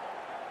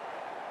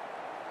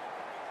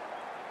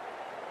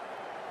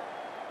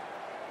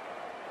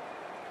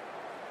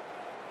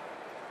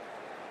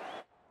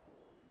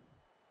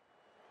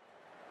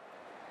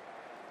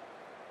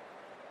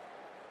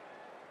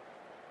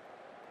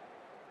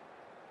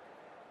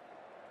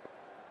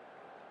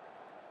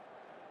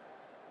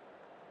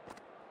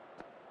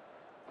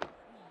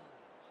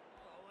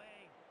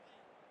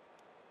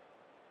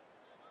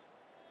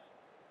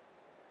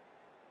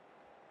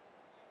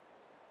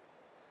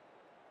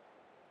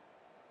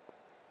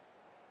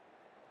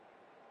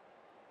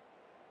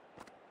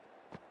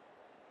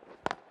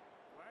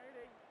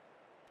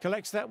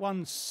 Collects that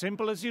one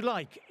simple as you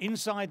like,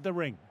 inside the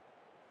ring.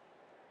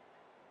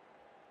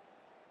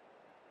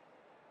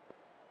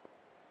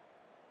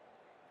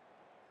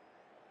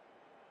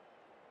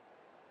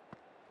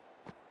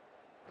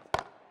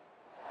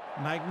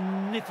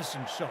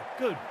 Magnificent shot.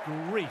 Good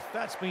grief.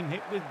 That's been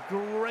hit with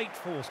great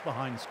force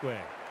behind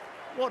square.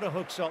 What a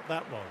hook shot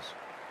that was.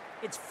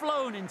 It's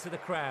flown into the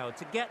crowd.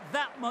 To get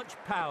that much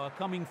power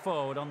coming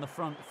forward on the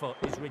front foot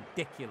is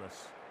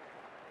ridiculous.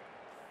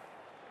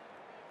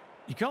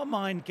 You can't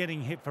mind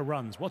getting hit for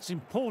runs. What's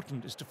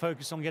important is to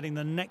focus on getting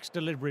the next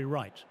delivery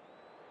right.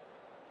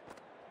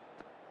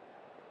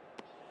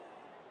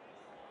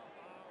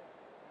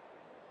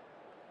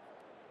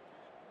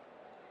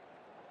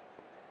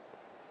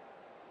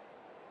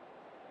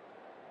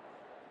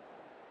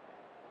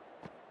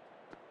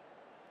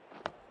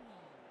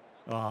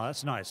 Oh,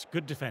 that's nice.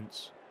 Good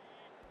defence.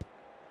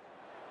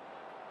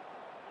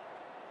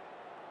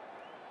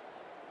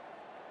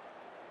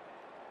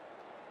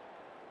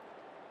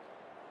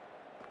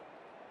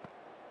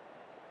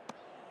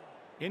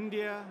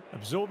 India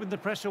absorbing the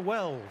pressure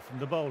well from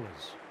the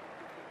bowlers.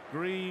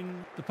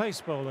 Green, the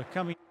pace bowler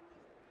coming.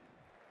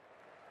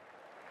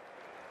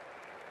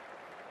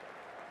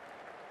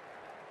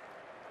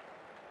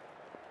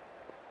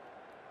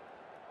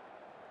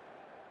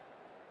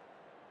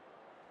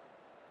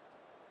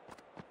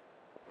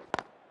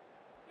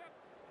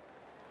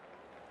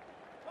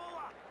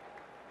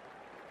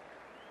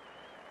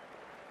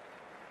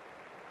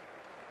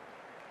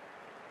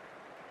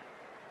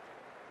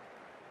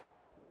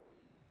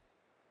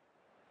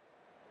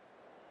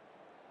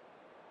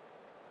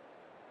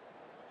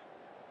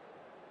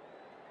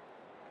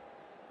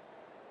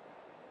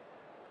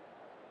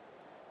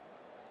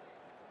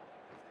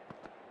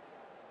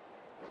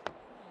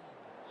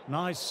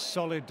 Nice,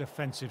 solid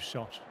defensive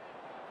shot.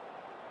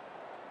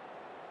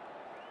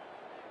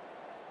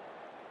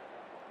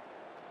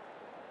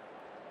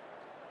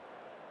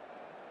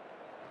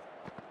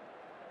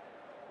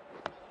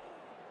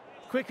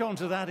 Quick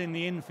onto that in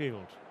the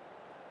infield.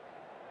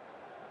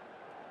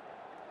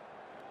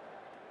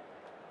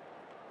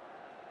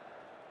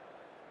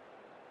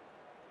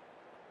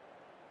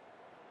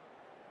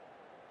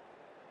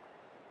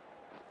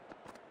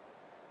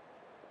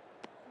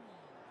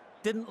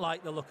 Didn't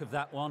like the look of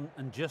that one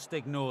and just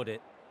ignored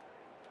it.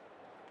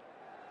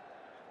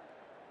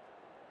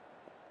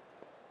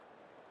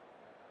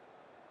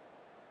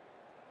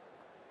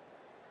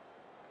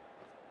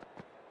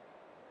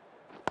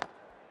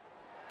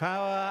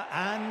 Power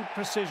and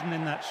precision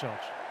in that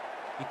shot.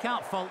 You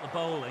can't fault the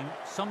bowling.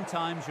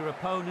 Sometimes your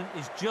opponent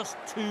is just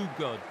too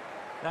good.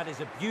 That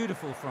is a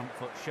beautiful front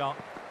foot shot.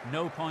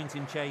 No point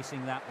in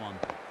chasing that one.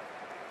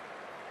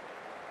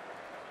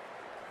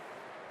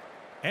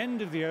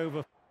 End of the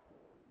over.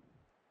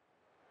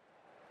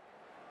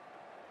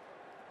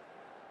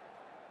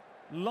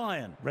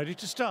 Lyon ready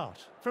to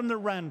start from the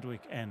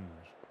Randwick end.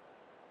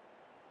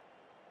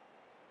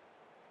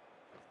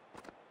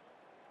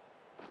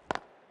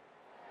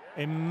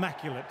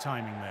 Immaculate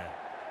timing there.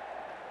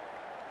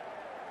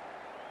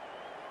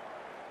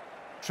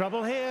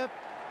 Trouble here.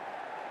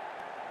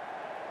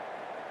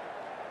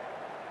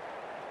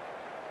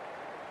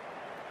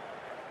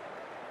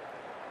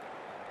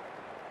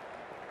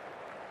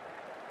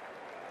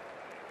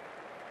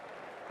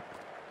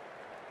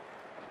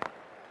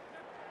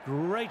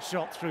 Great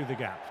shot through the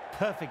gap.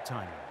 Perfect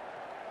timing.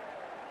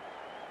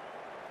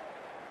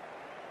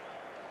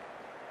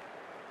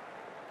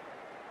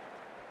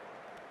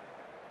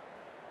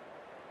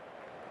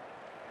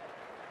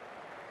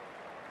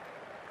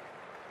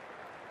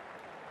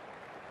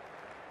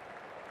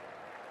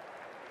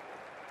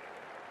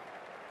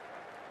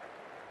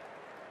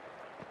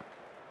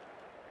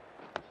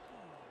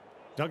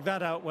 Dug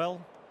that out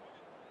well.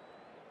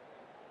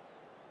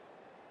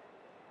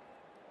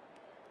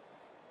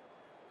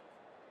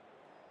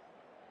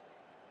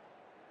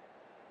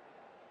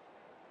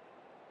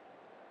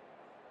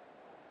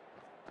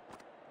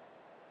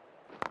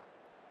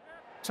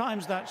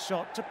 Times that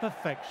shot to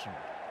perfection.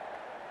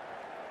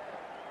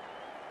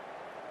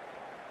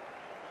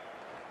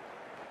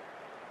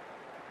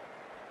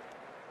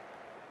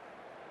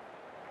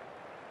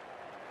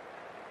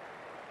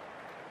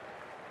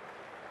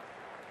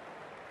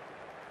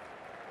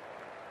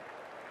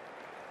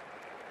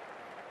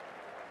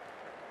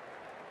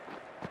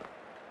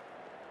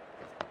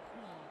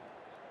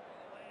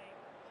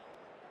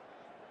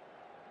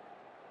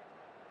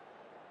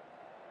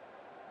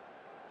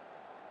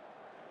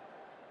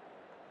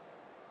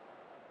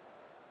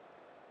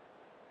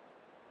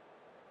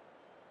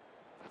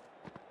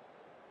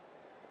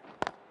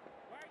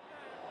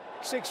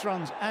 Six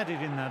runs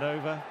added in that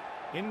over.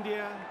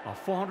 India are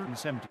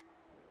 470.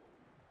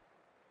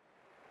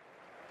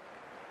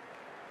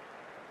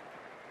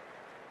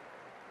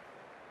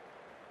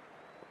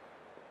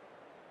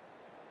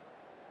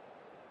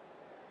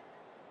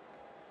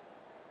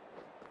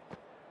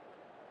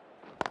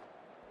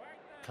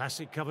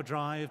 Classic cover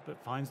drive, but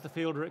finds the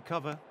fielder at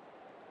cover.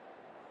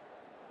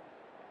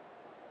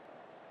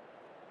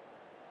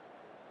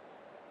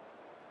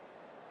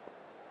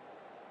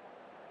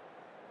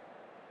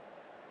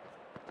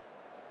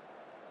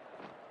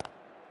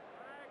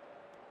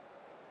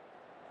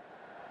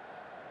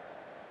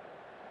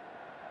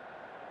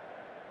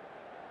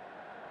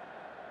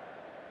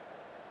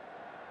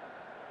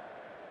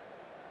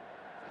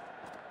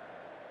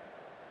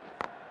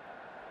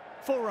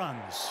 Four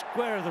runs,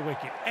 square of the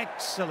wicket.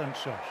 Excellent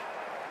shot.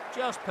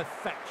 Just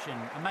perfection,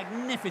 a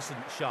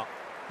magnificent shot.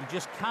 You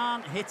just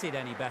can't hit it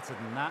any better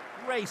than that,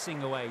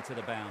 racing away to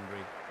the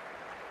boundary.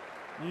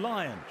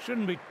 Lyon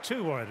shouldn't be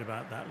too worried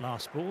about that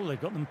last ball.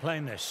 They've got them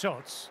playing their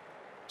shots.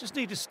 Just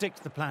need to stick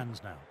to the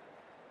plans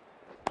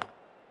now.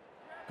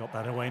 Got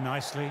that away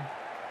nicely.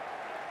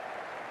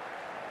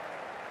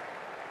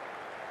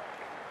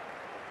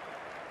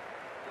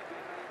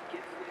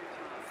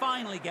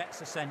 Finally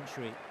gets a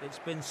century. It's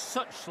been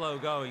such slow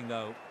going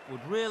though.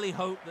 Would really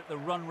hope that the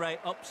run rate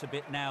ups a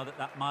bit now that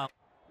that mile.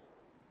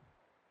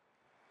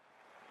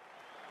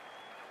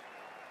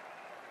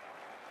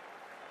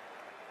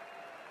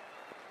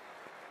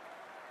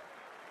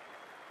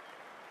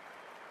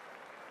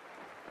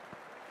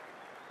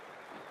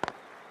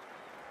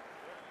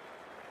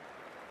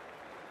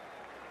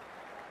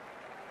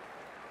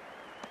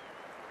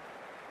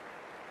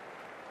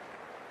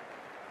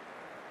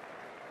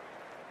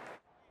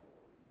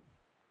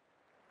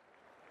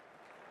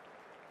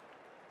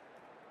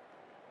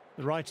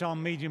 The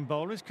right-arm medium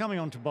bowler is coming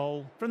on to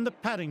bowl from the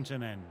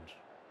Paddington end.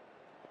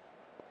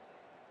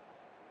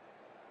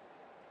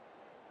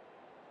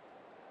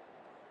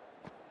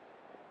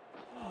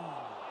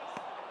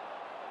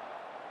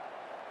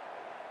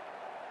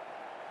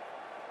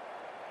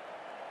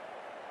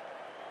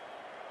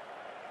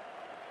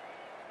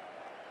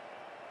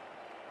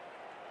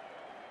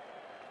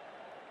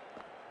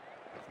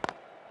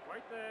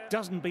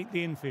 Doesn't beat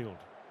the infield.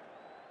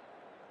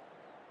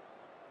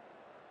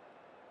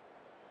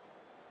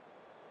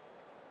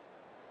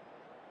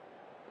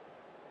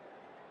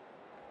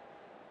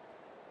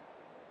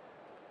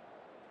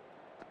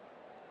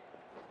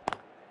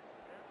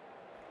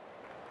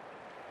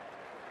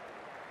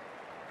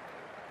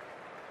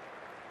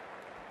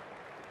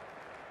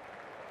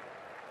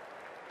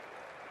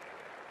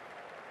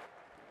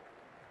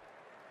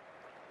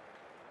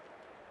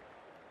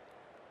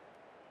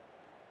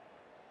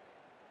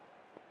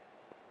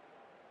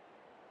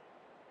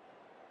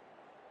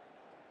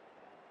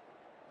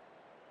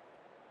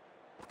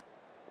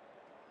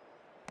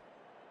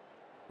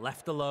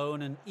 Left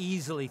alone and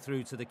easily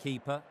through to the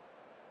keeper.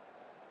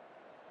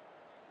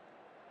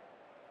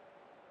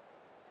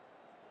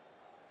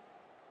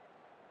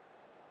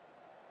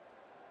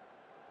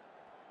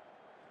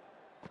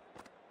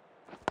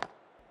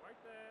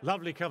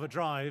 Lovely cover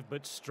drive,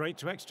 but straight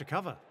to extra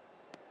cover.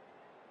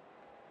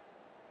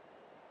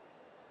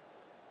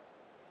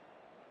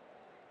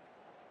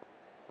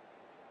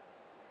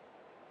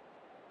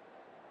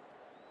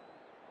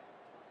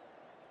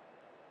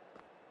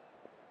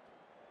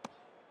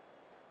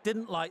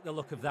 Didn't like the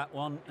look of that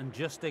one and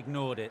just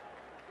ignored it.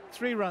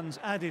 3 runs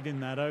added in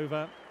that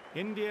over.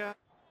 India.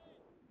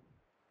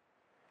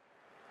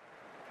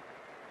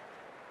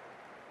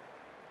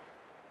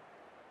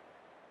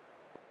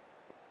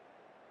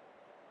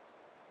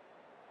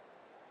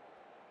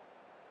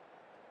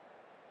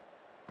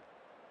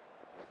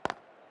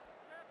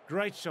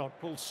 Great shot,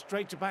 pulled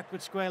straight to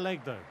backward square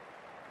leg though.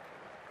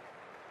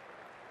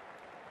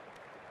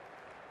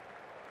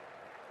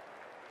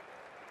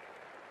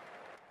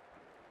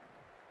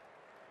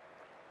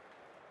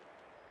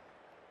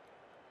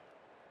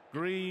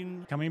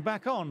 Green coming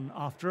back on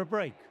after a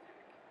break.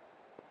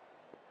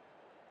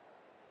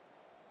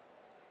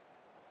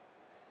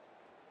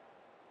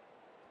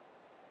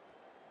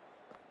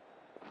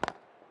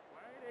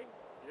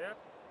 Yep.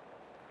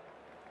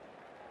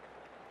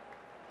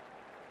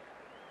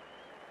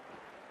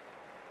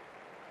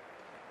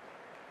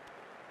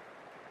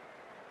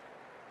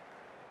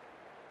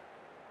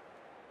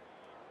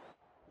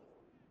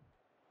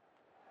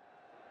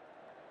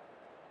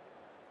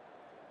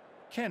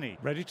 Kenny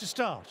ready to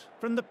start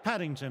from the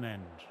Paddington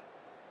end.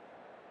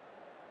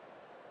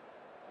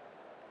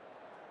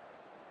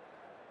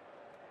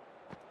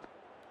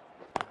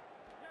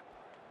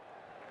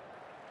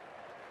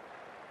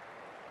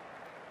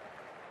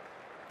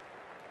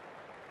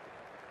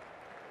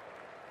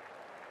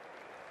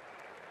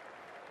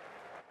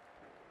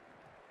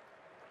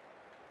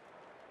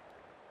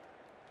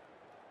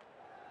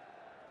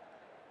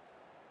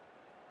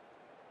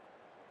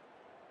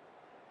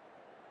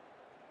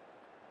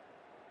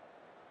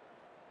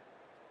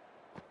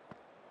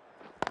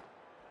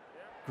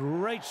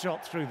 Great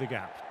shot through the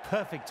gap.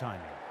 Perfect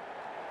timing.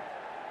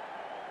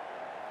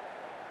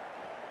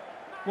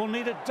 Will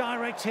need a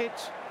direct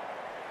hit.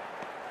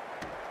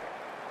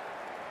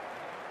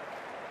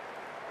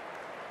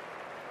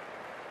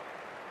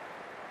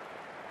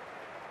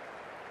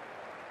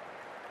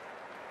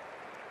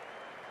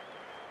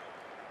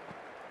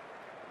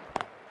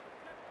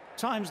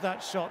 Times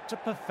that shot to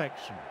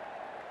perfection.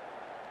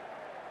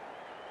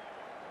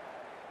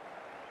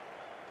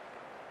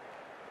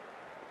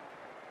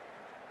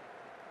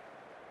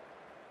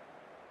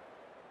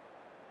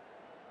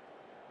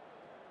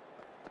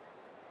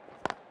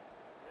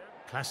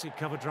 Classic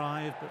cover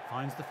drive, but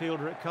finds the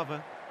fielder at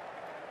cover.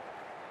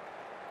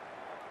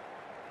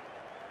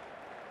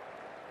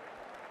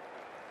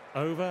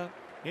 Over.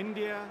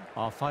 India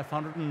are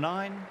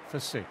 509 for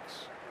 6.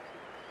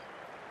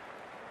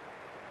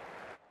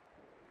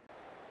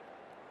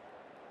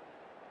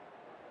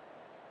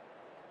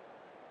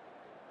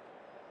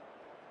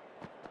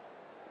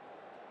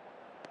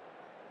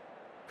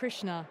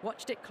 Krishna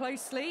watched it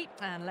closely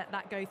and let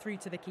that go through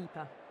to the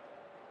keeper.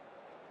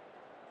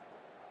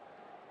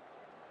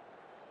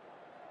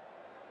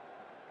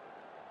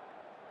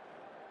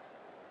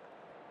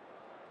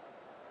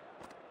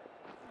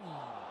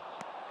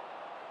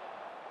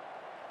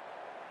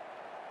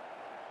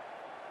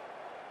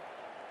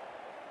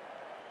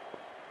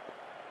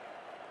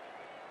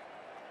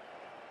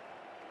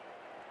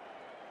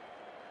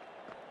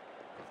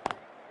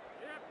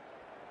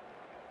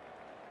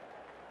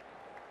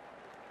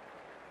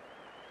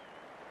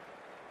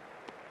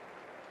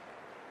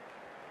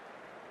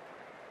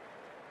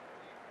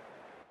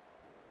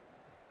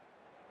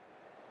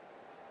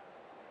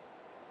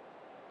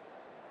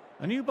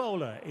 A new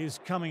bowler is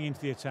coming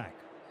into the attack.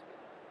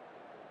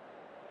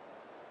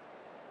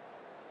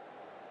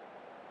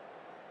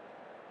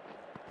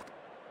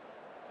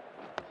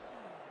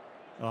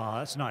 Ah,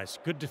 that's nice.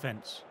 Good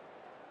defence.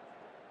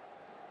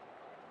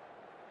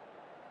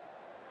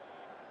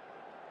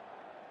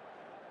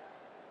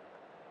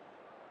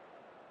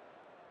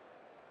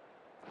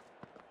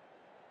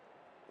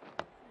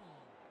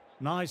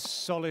 Nice,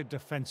 solid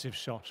defensive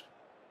shot.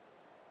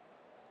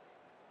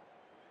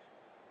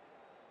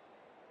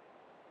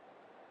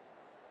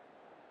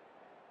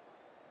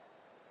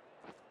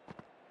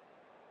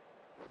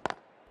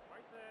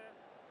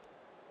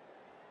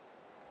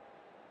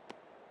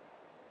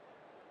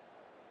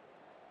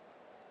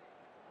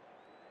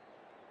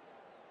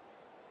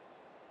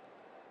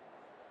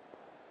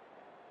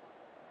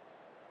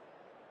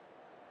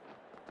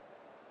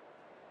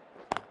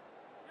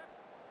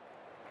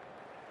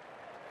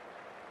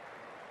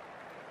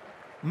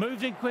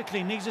 Moved in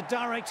quickly, needs a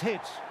direct hit.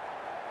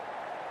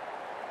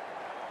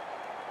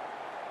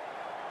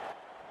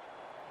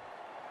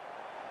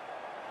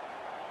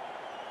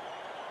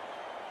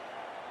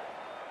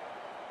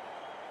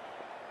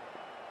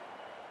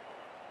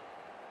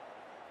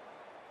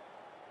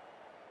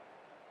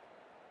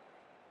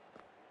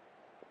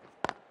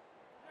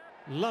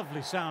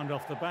 Lovely sound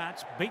off the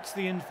bat, beats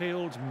the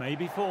infield,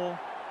 maybe four.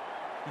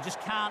 You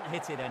just can't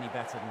hit it any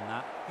better than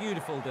that.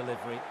 Beautiful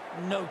delivery,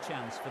 no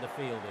chance for the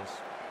fielders.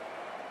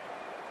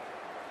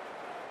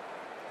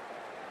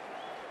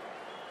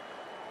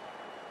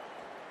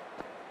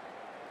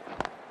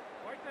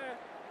 Right there.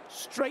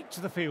 Straight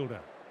to the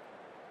fielder.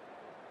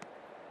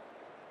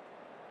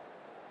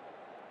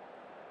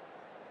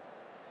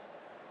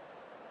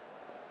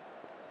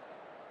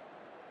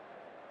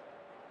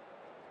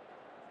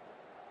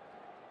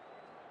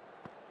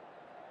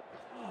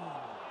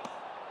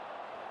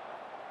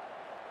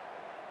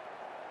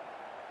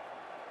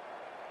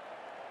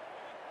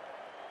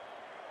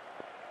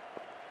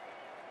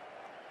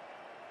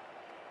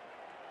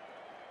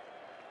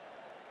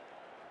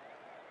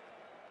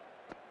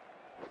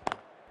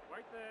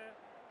 Right there.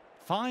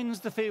 Finds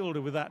the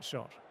fielder with that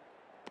shot.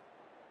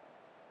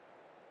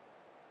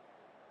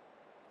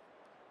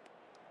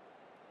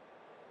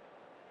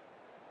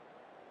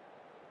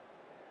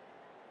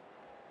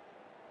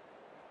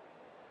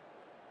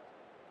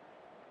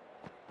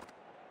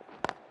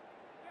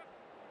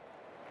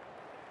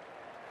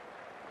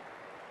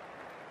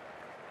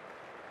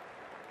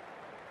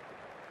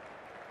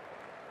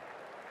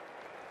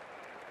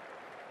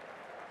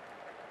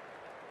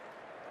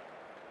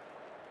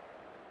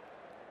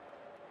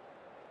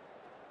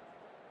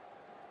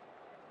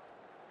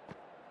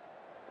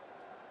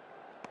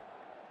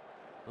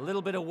 A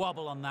little bit of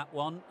wobble on that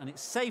one, and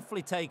it's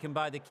safely taken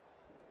by the...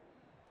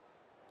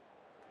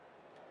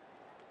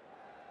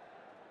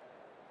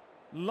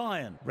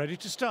 Lyon, ready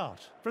to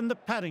start from the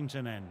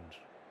Paddington end.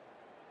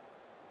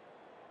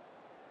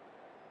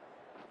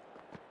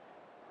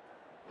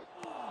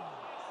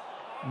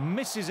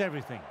 Misses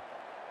everything.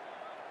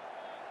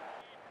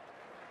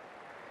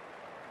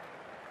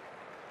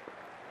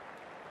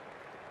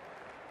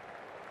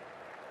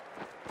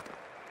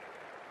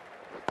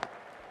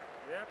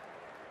 Yep.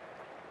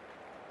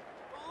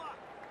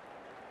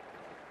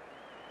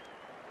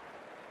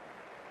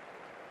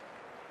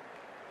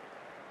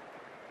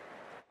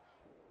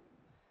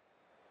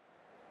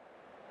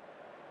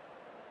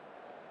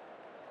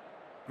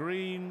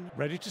 Green,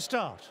 ready to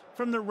start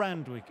from the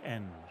Randwick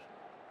end.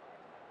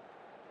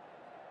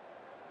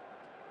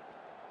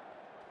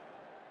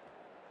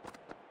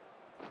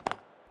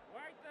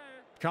 Right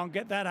there. Can't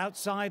get that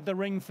outside the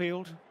ring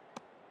field.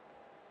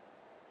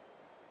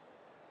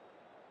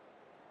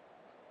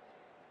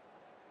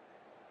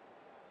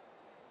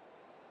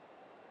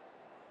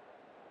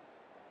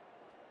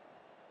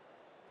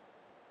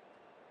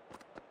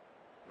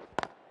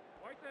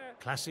 Right there.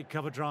 Classic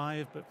cover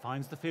drive, but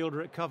finds the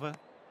fielder at cover.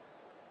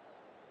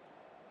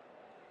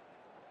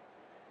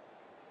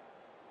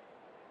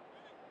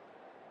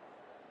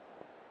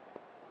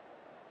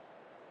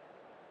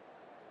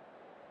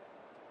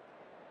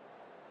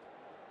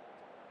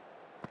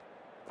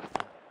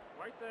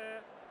 Right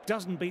there.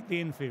 Doesn't beat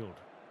the infield.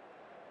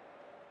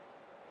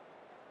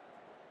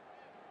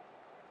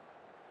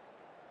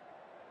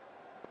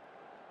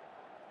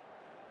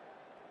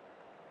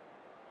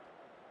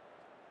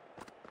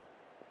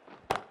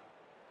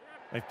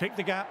 They've picked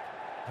the gap.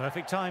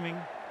 Perfect timing.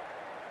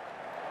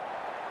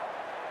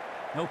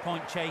 No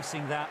point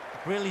chasing that.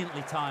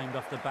 Brilliantly timed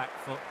off the back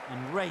foot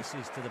and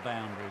races to the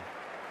boundary.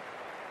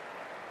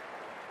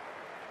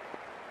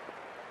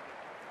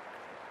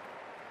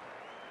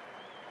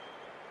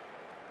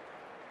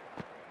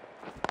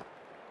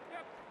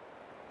 Yep.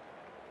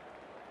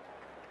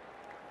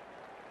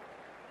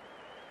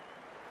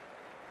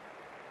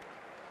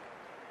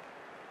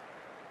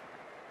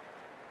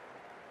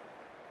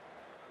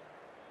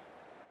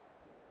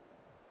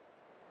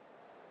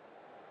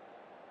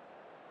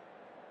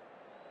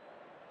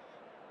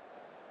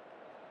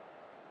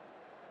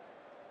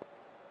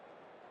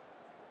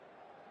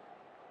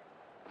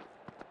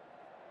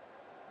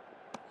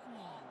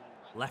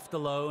 Left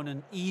alone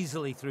and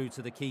easily through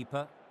to the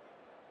keeper.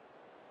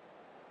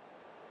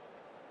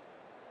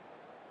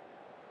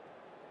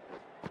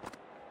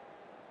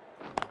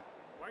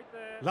 Right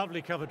there.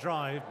 Lovely cover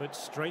drive, but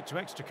straight to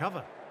extra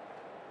cover.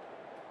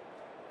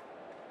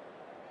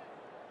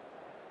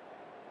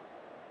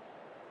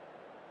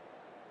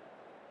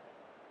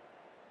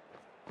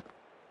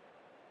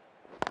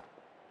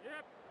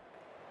 Yep.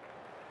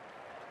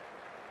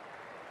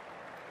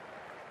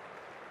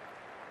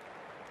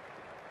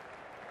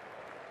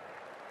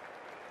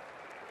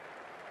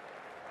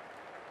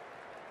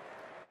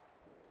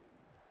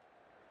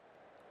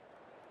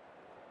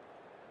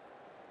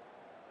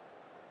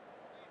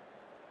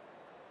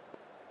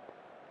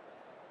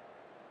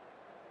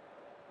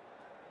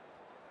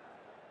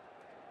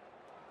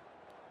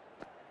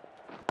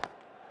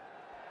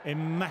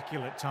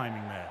 Immaculate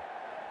timing there.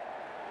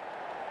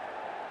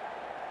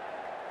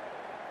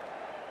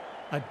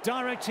 A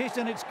direct hit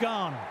and it's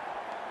gone.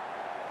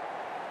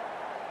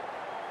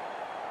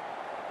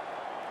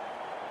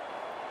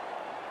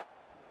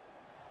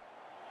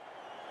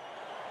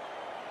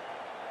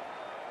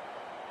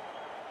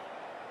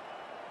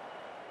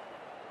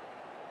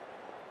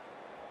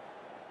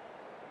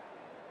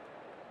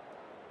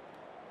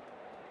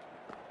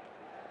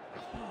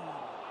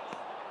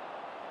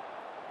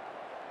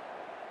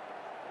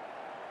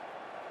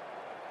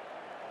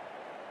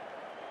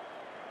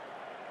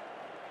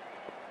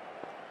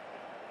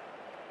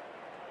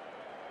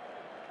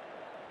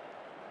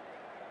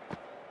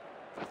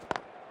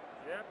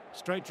 Yep.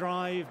 Straight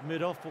drive,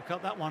 mid-off, will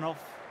cut that one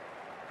off.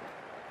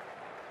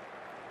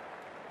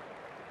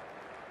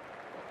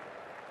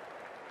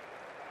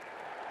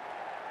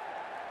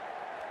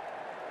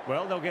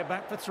 Well, they'll get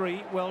back for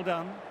 3, well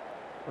done.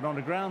 But on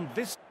the ground,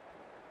 this...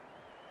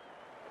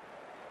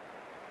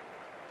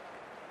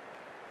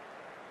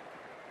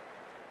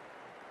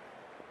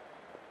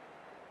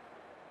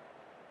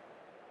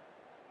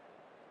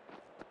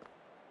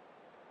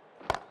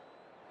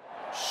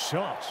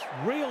 Shot,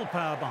 real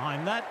power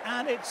behind that,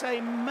 and it's a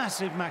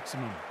massive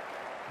maximum.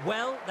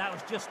 Well, that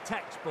was just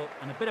textbook,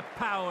 and a bit of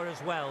power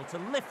as well to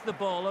lift the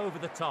ball over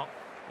the top.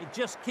 It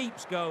just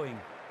keeps going.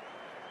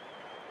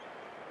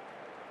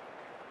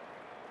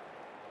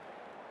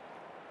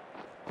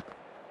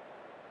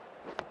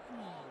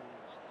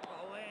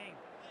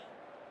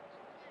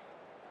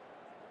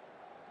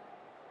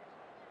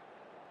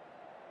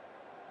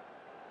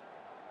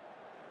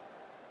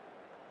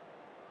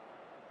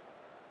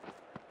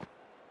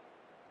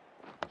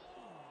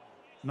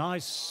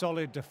 Nice,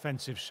 solid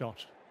defensive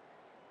shot.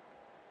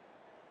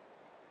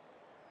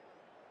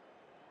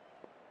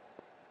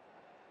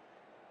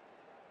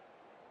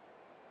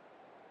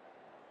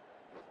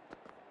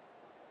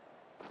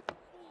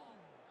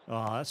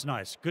 Oh, that's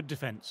nice. Good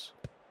defence.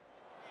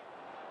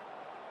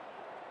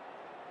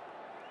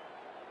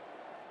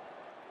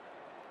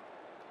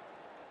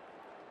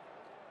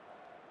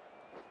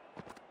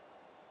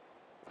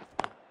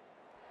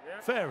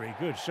 Yep. Very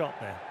good shot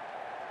there.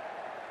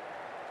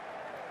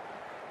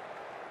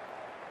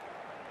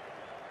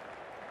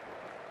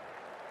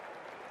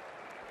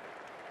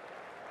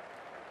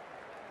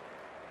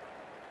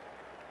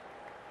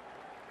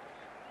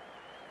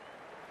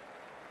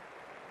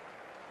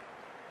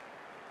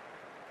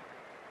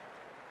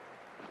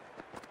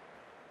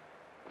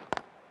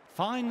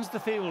 Finds the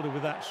fielder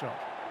with that shot.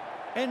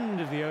 End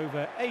of the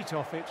over, 8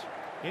 off it.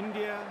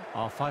 India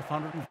are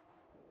 500.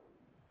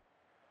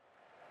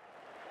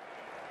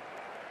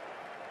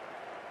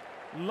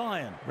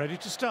 Lyon ready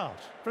to start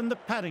from the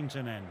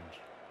Paddington end.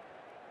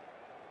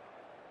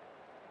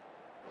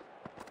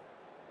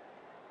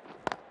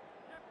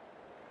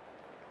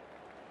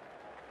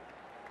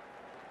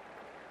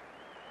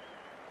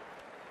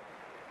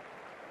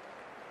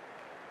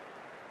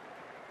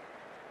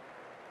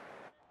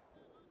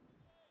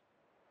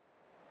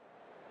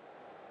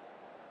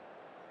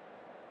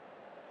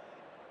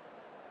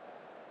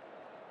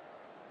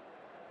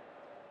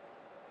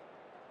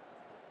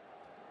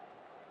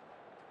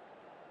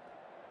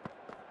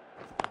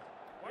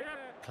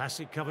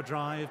 Classic cover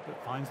drive,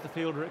 but finds the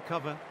fielder at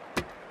cover.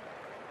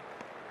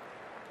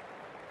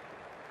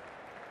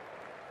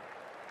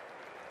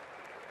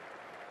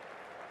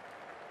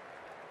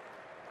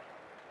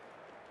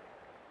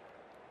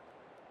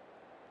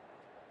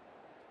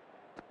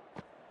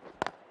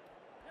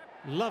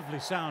 Lovely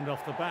sound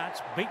off the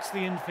bat, beats the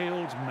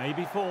infield,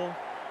 maybe 4.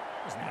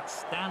 It was an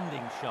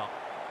outstanding shot.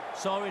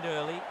 Saw it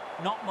early,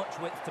 not much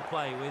width to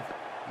play with,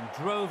 and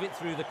drove it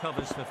through the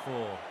covers for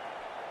 4.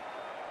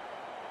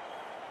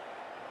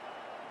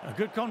 A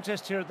good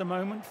contest here at the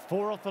moment,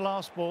 4 off the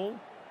last ball.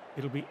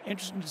 It'll be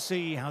interesting to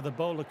see how the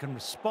bowler can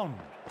respond.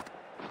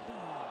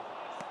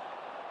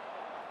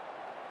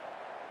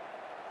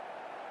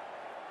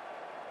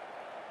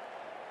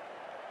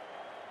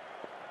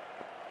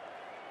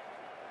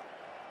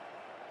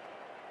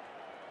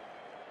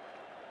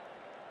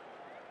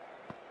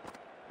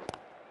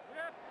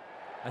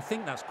 I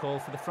think that's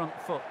called for the front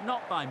foot.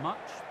 Not by much,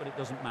 but it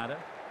doesn't matter.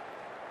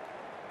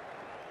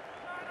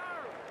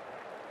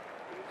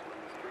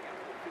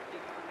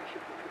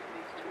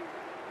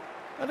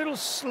 A little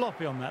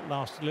sloppy on that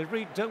last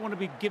delivery. Don't want to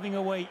be giving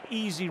away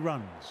easy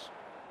runs.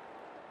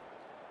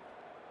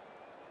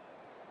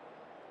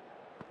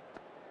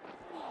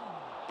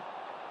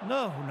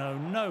 No, no,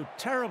 no.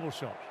 Terrible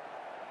shot.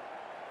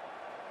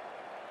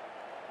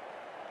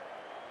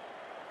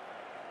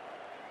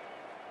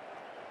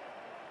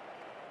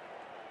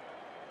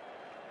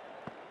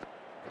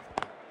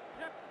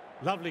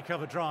 Lovely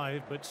cover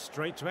drive, but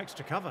straight to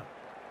extra cover.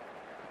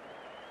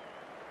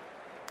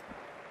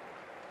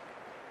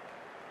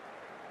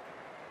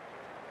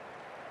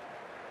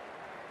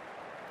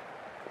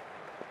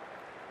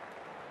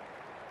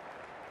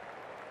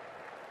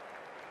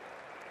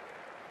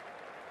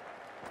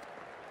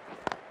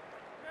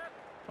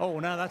 Oh,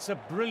 now that's a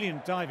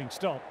brilliant diving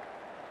stop.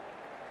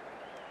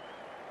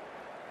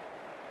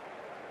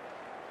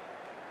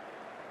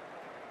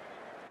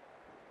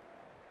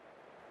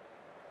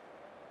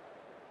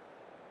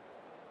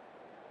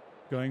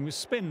 Going with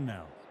spin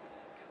now.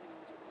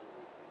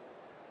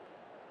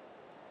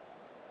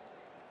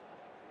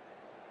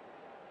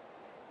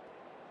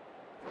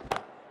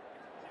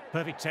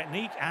 Perfect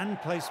technique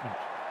and placement.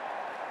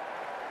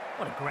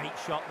 What a great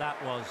shot that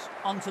was.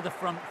 Onto the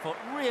front foot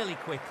really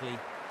quickly.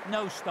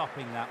 No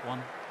stopping that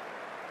one.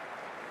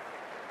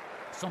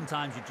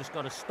 Sometimes you've just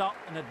got to stop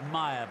and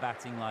admire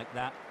batting like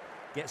that.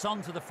 Gets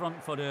onto the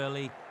front foot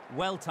early.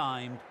 Well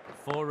timed.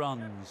 4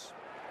 runs.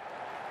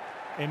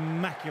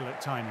 Immaculate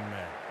timing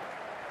there.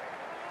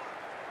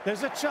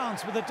 There's a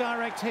chance with a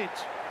direct hit.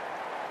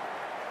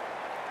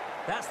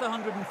 That's the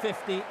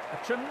 150. A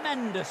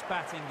tremendous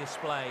batting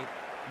display.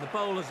 The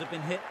bowlers have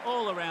been hit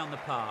all around the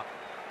park.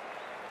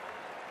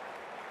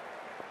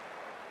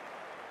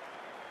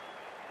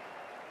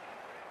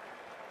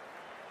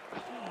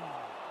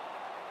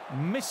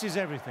 Misses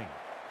everything.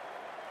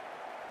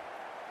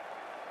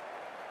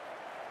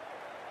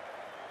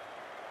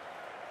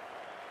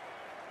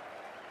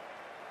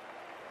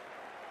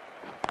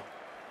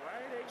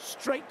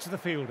 Straight to the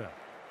fielder.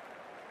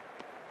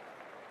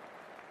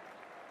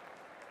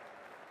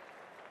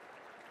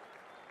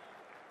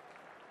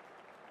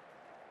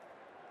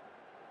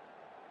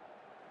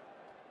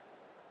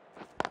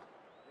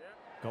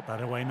 Got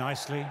that away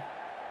nicely.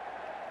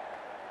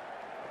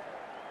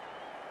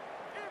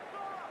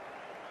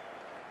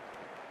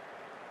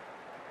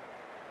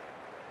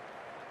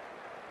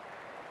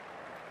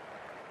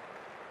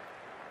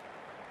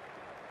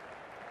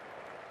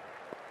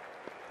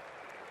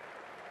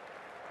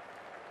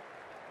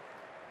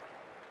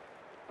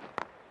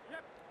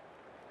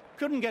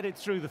 Couldn't get it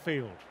through the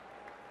field.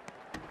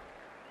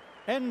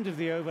 End of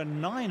the over,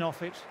 9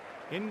 off it.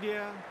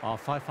 India are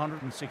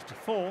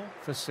 564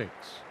 for 6.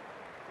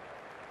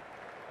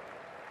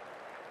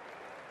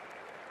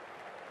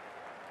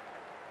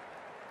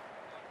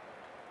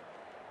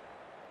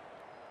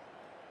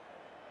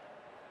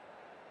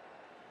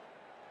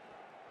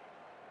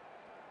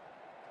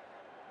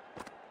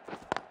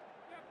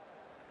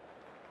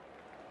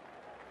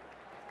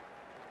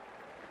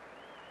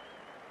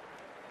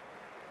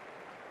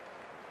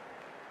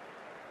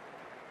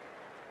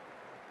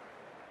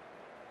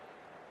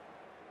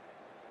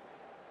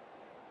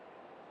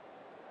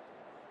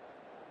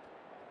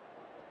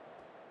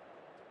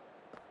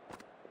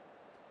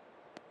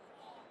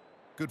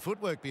 Good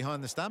footwork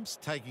behind the stumps,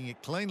 taking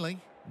it cleanly.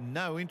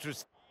 No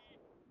interest.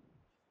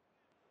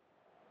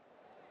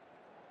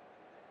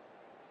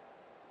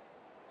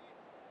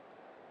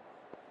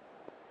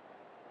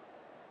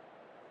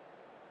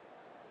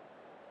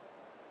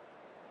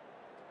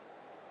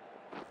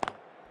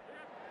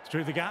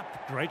 Through the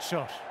gap, great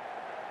shot.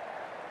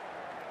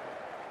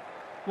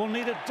 Will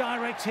need a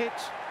direct hit.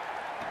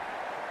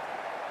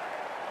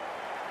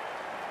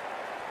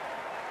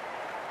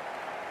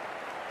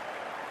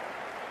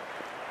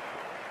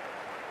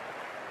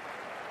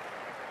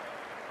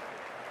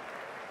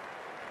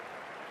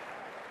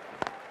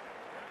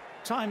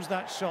 Times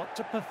that shot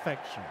to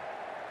perfection.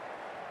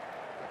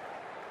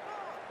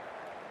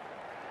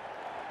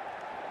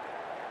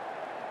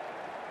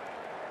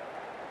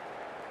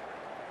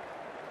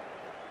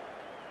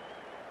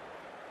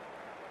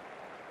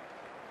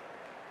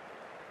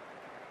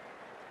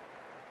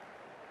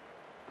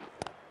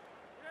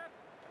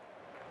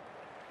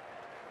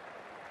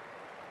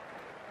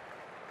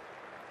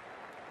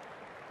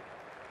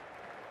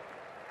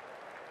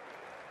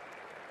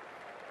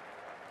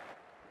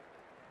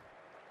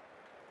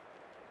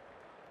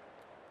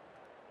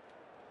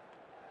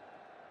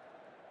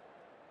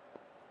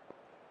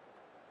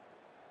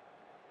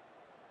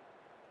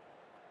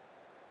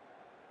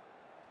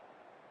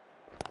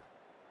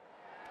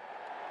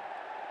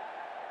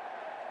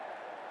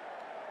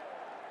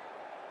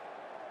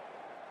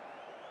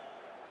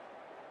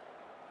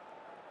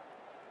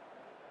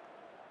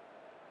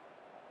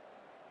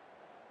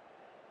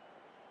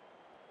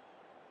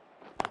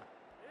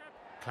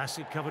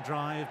 Classic cover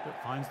drive, but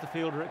finds the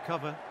fielder at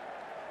cover.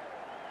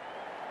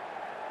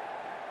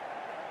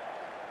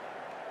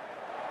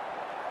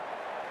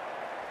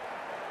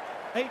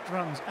 Eight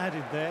runs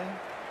added there.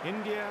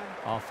 India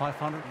are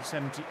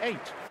 578.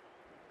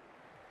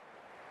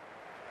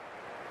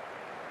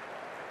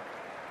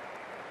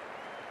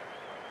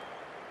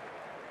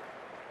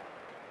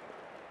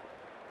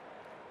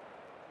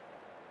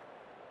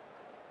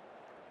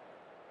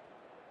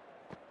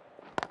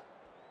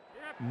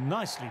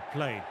 Nicely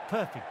played,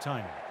 perfect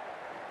timing.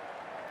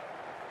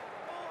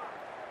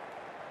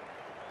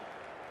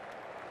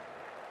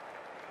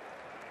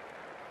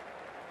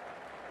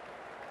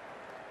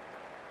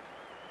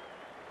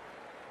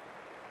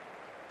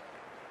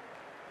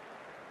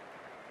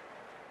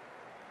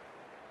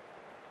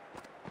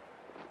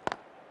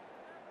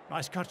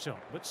 Nice cut shot,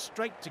 but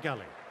straight to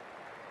gully.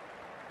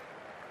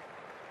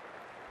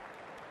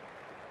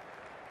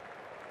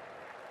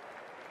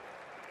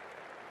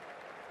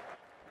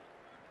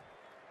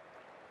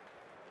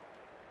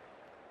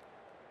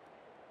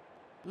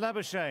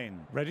 Labuschagne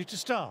ready to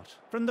start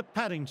from the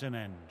Paddington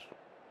end.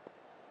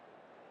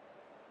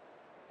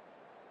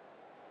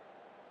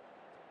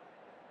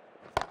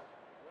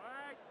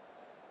 Right.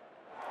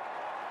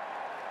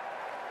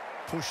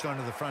 pushed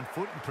onto the front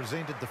foot and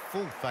presented the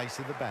full face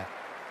of the bat.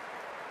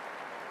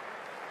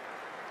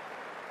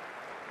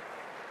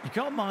 You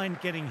can't mind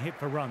getting hit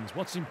for runs.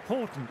 What's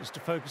important is to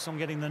focus on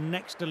getting the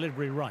next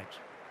delivery right.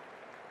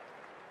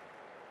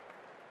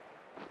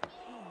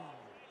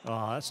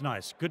 Ah, that's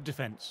nice. Good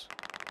defence.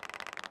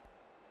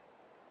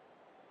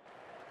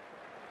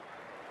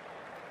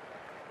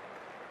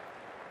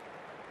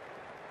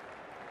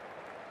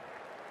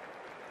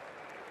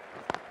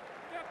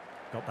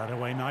 Got that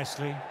away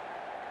nicely.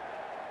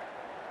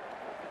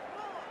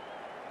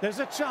 There's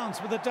a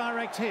chance with a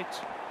direct hit.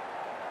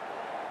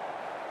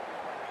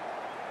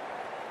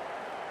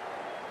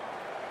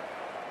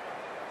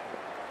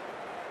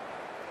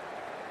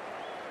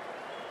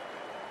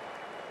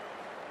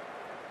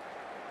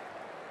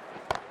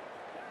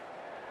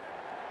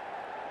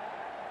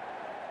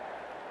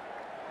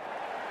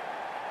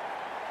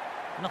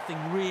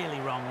 Nothing really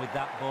wrong with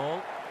that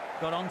ball.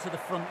 Got onto the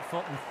front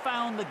foot and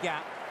found the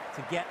gap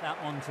to get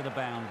that one to the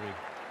boundary.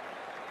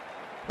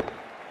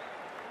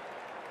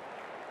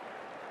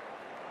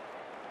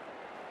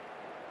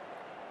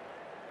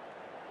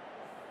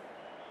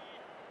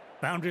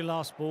 Boundary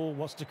last ball.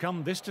 What's to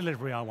come this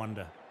delivery, I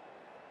wonder?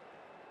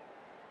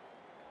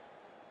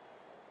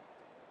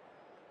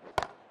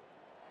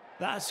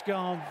 That's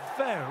gone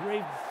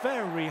very,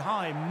 very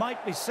high.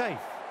 Might be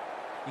safe.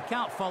 You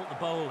can't fault the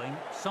bowling.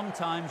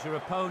 Sometimes your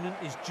opponent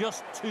is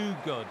just too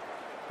good.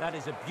 That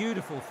is a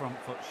beautiful front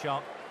foot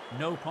shot.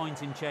 No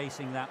point in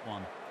chasing that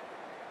one.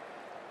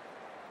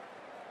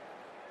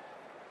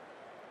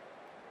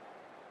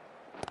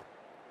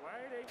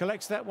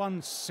 Collects that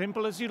one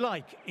simple as you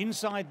like,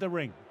 inside the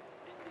ring.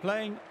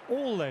 Playing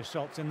all their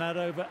shots in that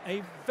over,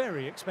 a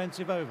very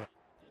expensive over.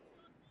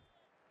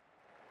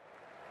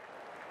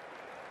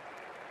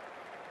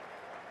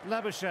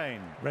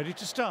 Labuschagne ready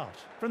to start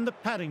from the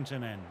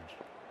Paddington end.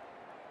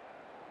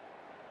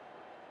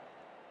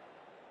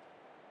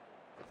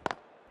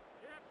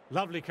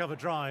 Lovely cover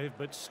drive,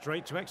 but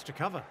straight to extra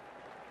cover.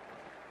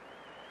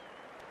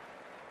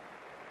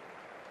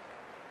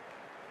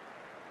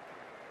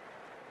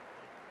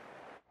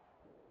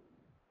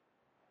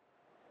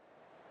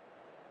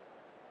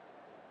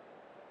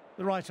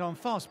 The right-arm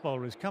fast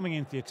bowler is coming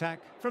into the attack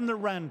from the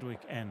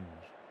Randwick end.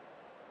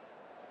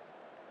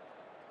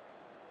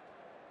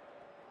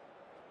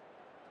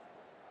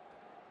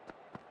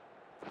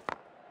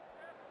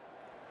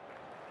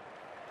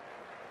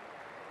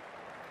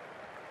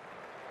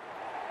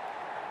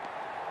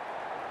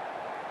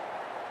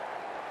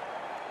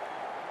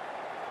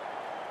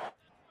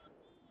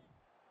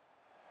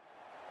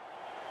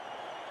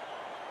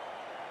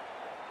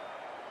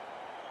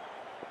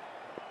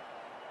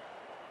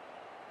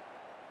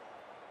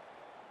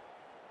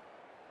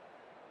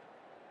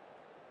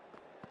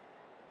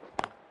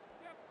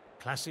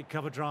 Classic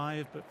cover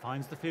drive, but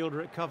finds the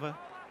fielder at cover.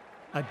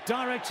 A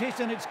direct hit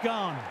and it's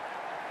gone.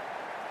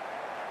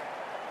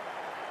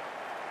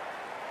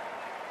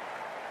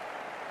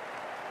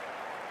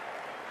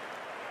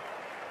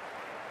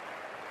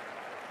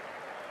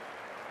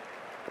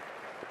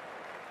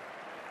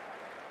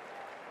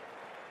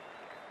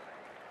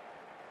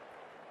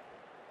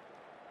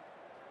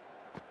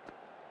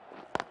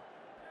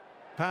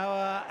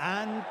 Power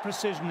and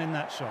precision in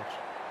that shot.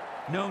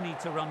 No need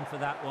to run for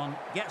that one.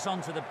 Gets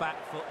onto the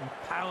back foot and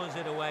powers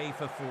it away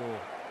for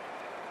 4.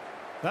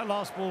 That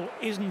last ball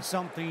isn't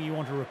something you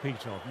want to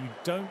repeat of. You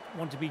don't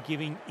want to be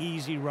giving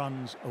easy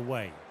runs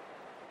away.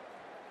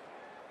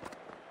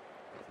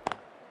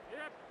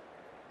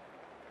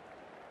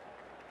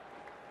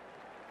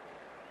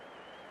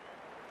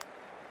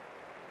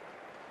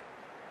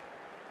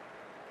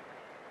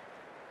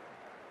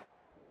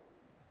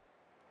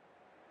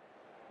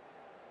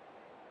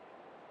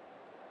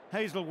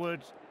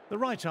 Hazelwood, the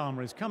right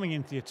armour, is coming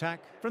into the attack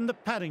from the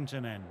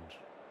Paddington end.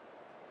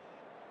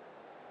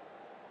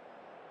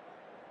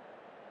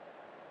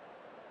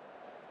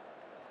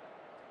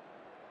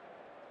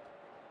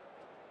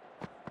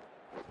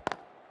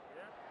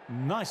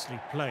 Nicely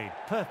played,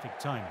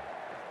 perfect timing.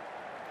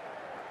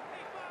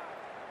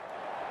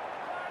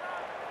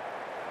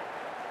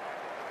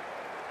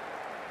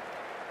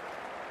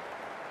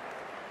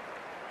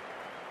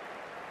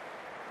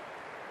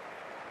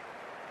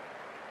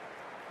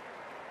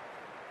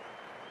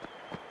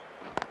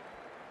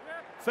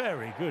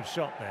 Very good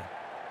shot there.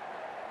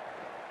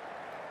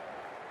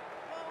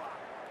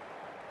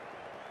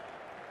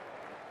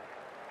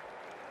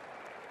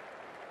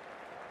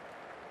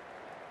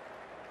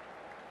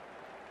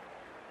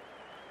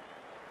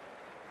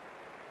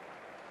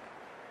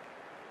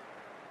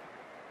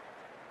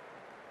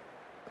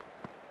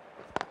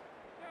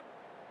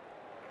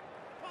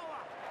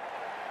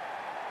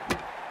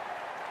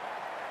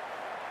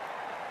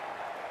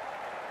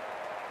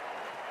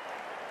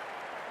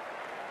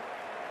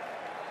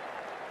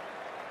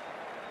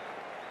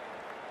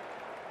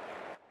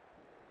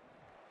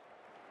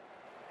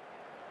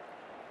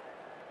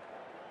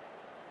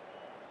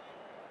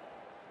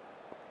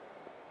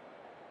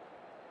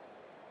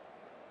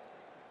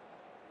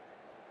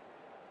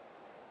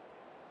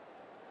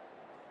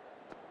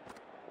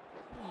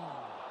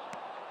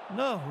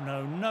 No,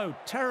 no, no.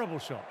 Terrible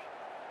shot.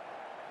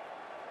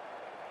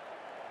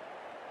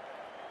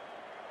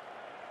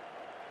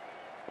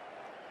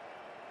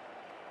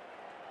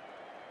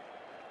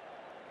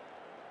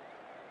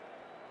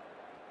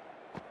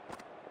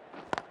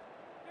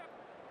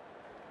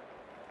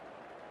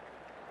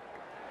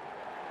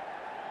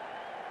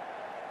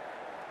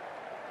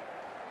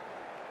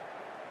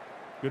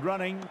 Good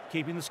running,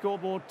 keeping the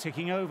scoreboard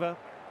ticking over.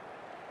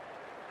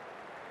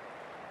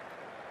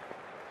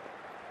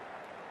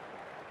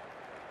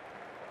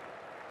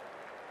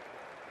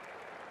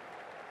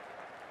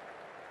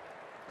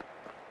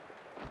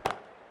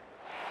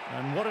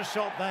 And what a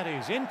shot that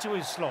is, into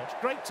his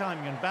slot. Great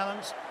timing and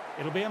balance.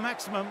 It'll be a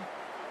maximum.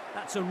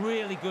 That's a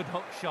really good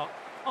hook shot.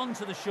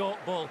 Onto the short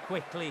ball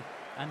quickly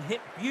and hit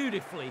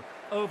beautifully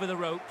over the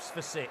ropes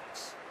for 6.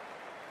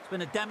 It's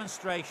been a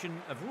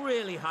demonstration of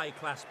really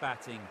high-class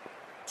batting.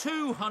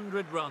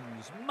 200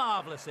 runs,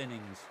 marvellous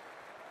innings.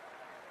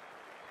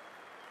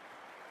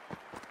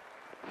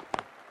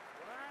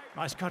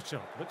 Nice cut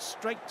shot, but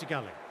straight to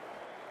gully.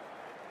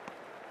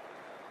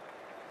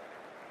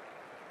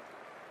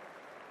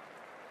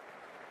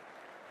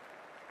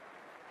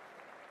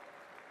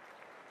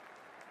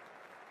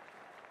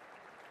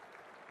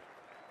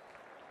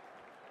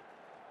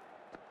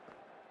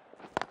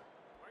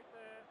 Right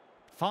there.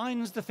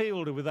 Finds the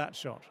fielder with that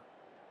shot.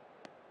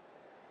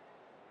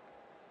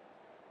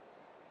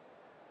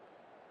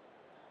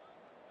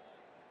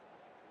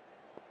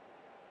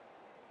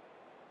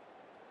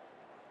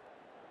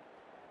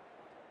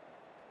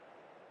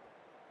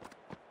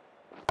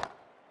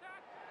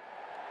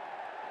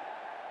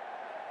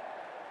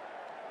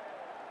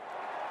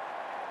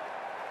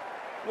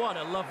 What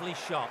a lovely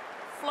shot.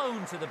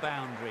 Flown to the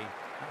boundary.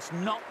 That's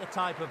not the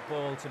type of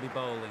ball to be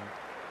bowling.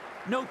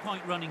 No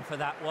point running for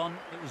that one.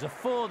 It was a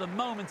 4 the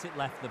moment it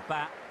left the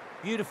bat.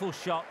 Beautiful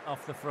shot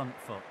off the front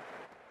foot.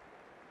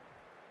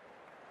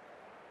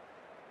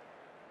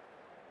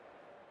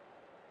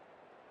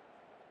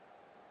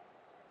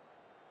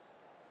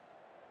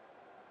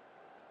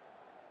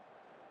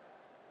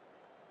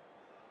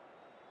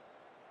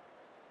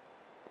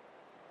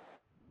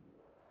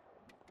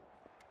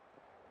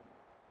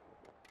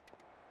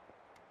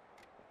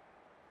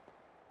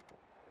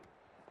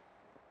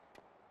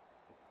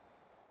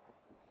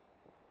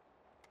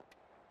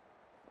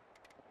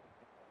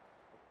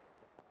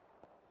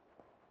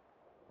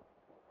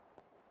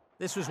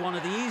 This was one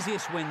of the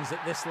easiest wins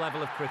at this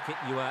level of cricket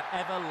you are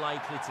ever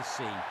likely to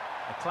see.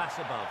 A class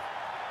above.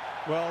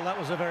 Well, that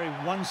was a very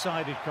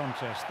one-sided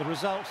contest. The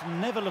result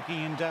never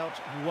looking in doubt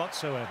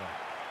whatsoever.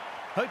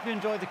 Hope you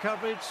enjoyed the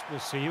coverage. We'll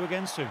see you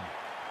again soon.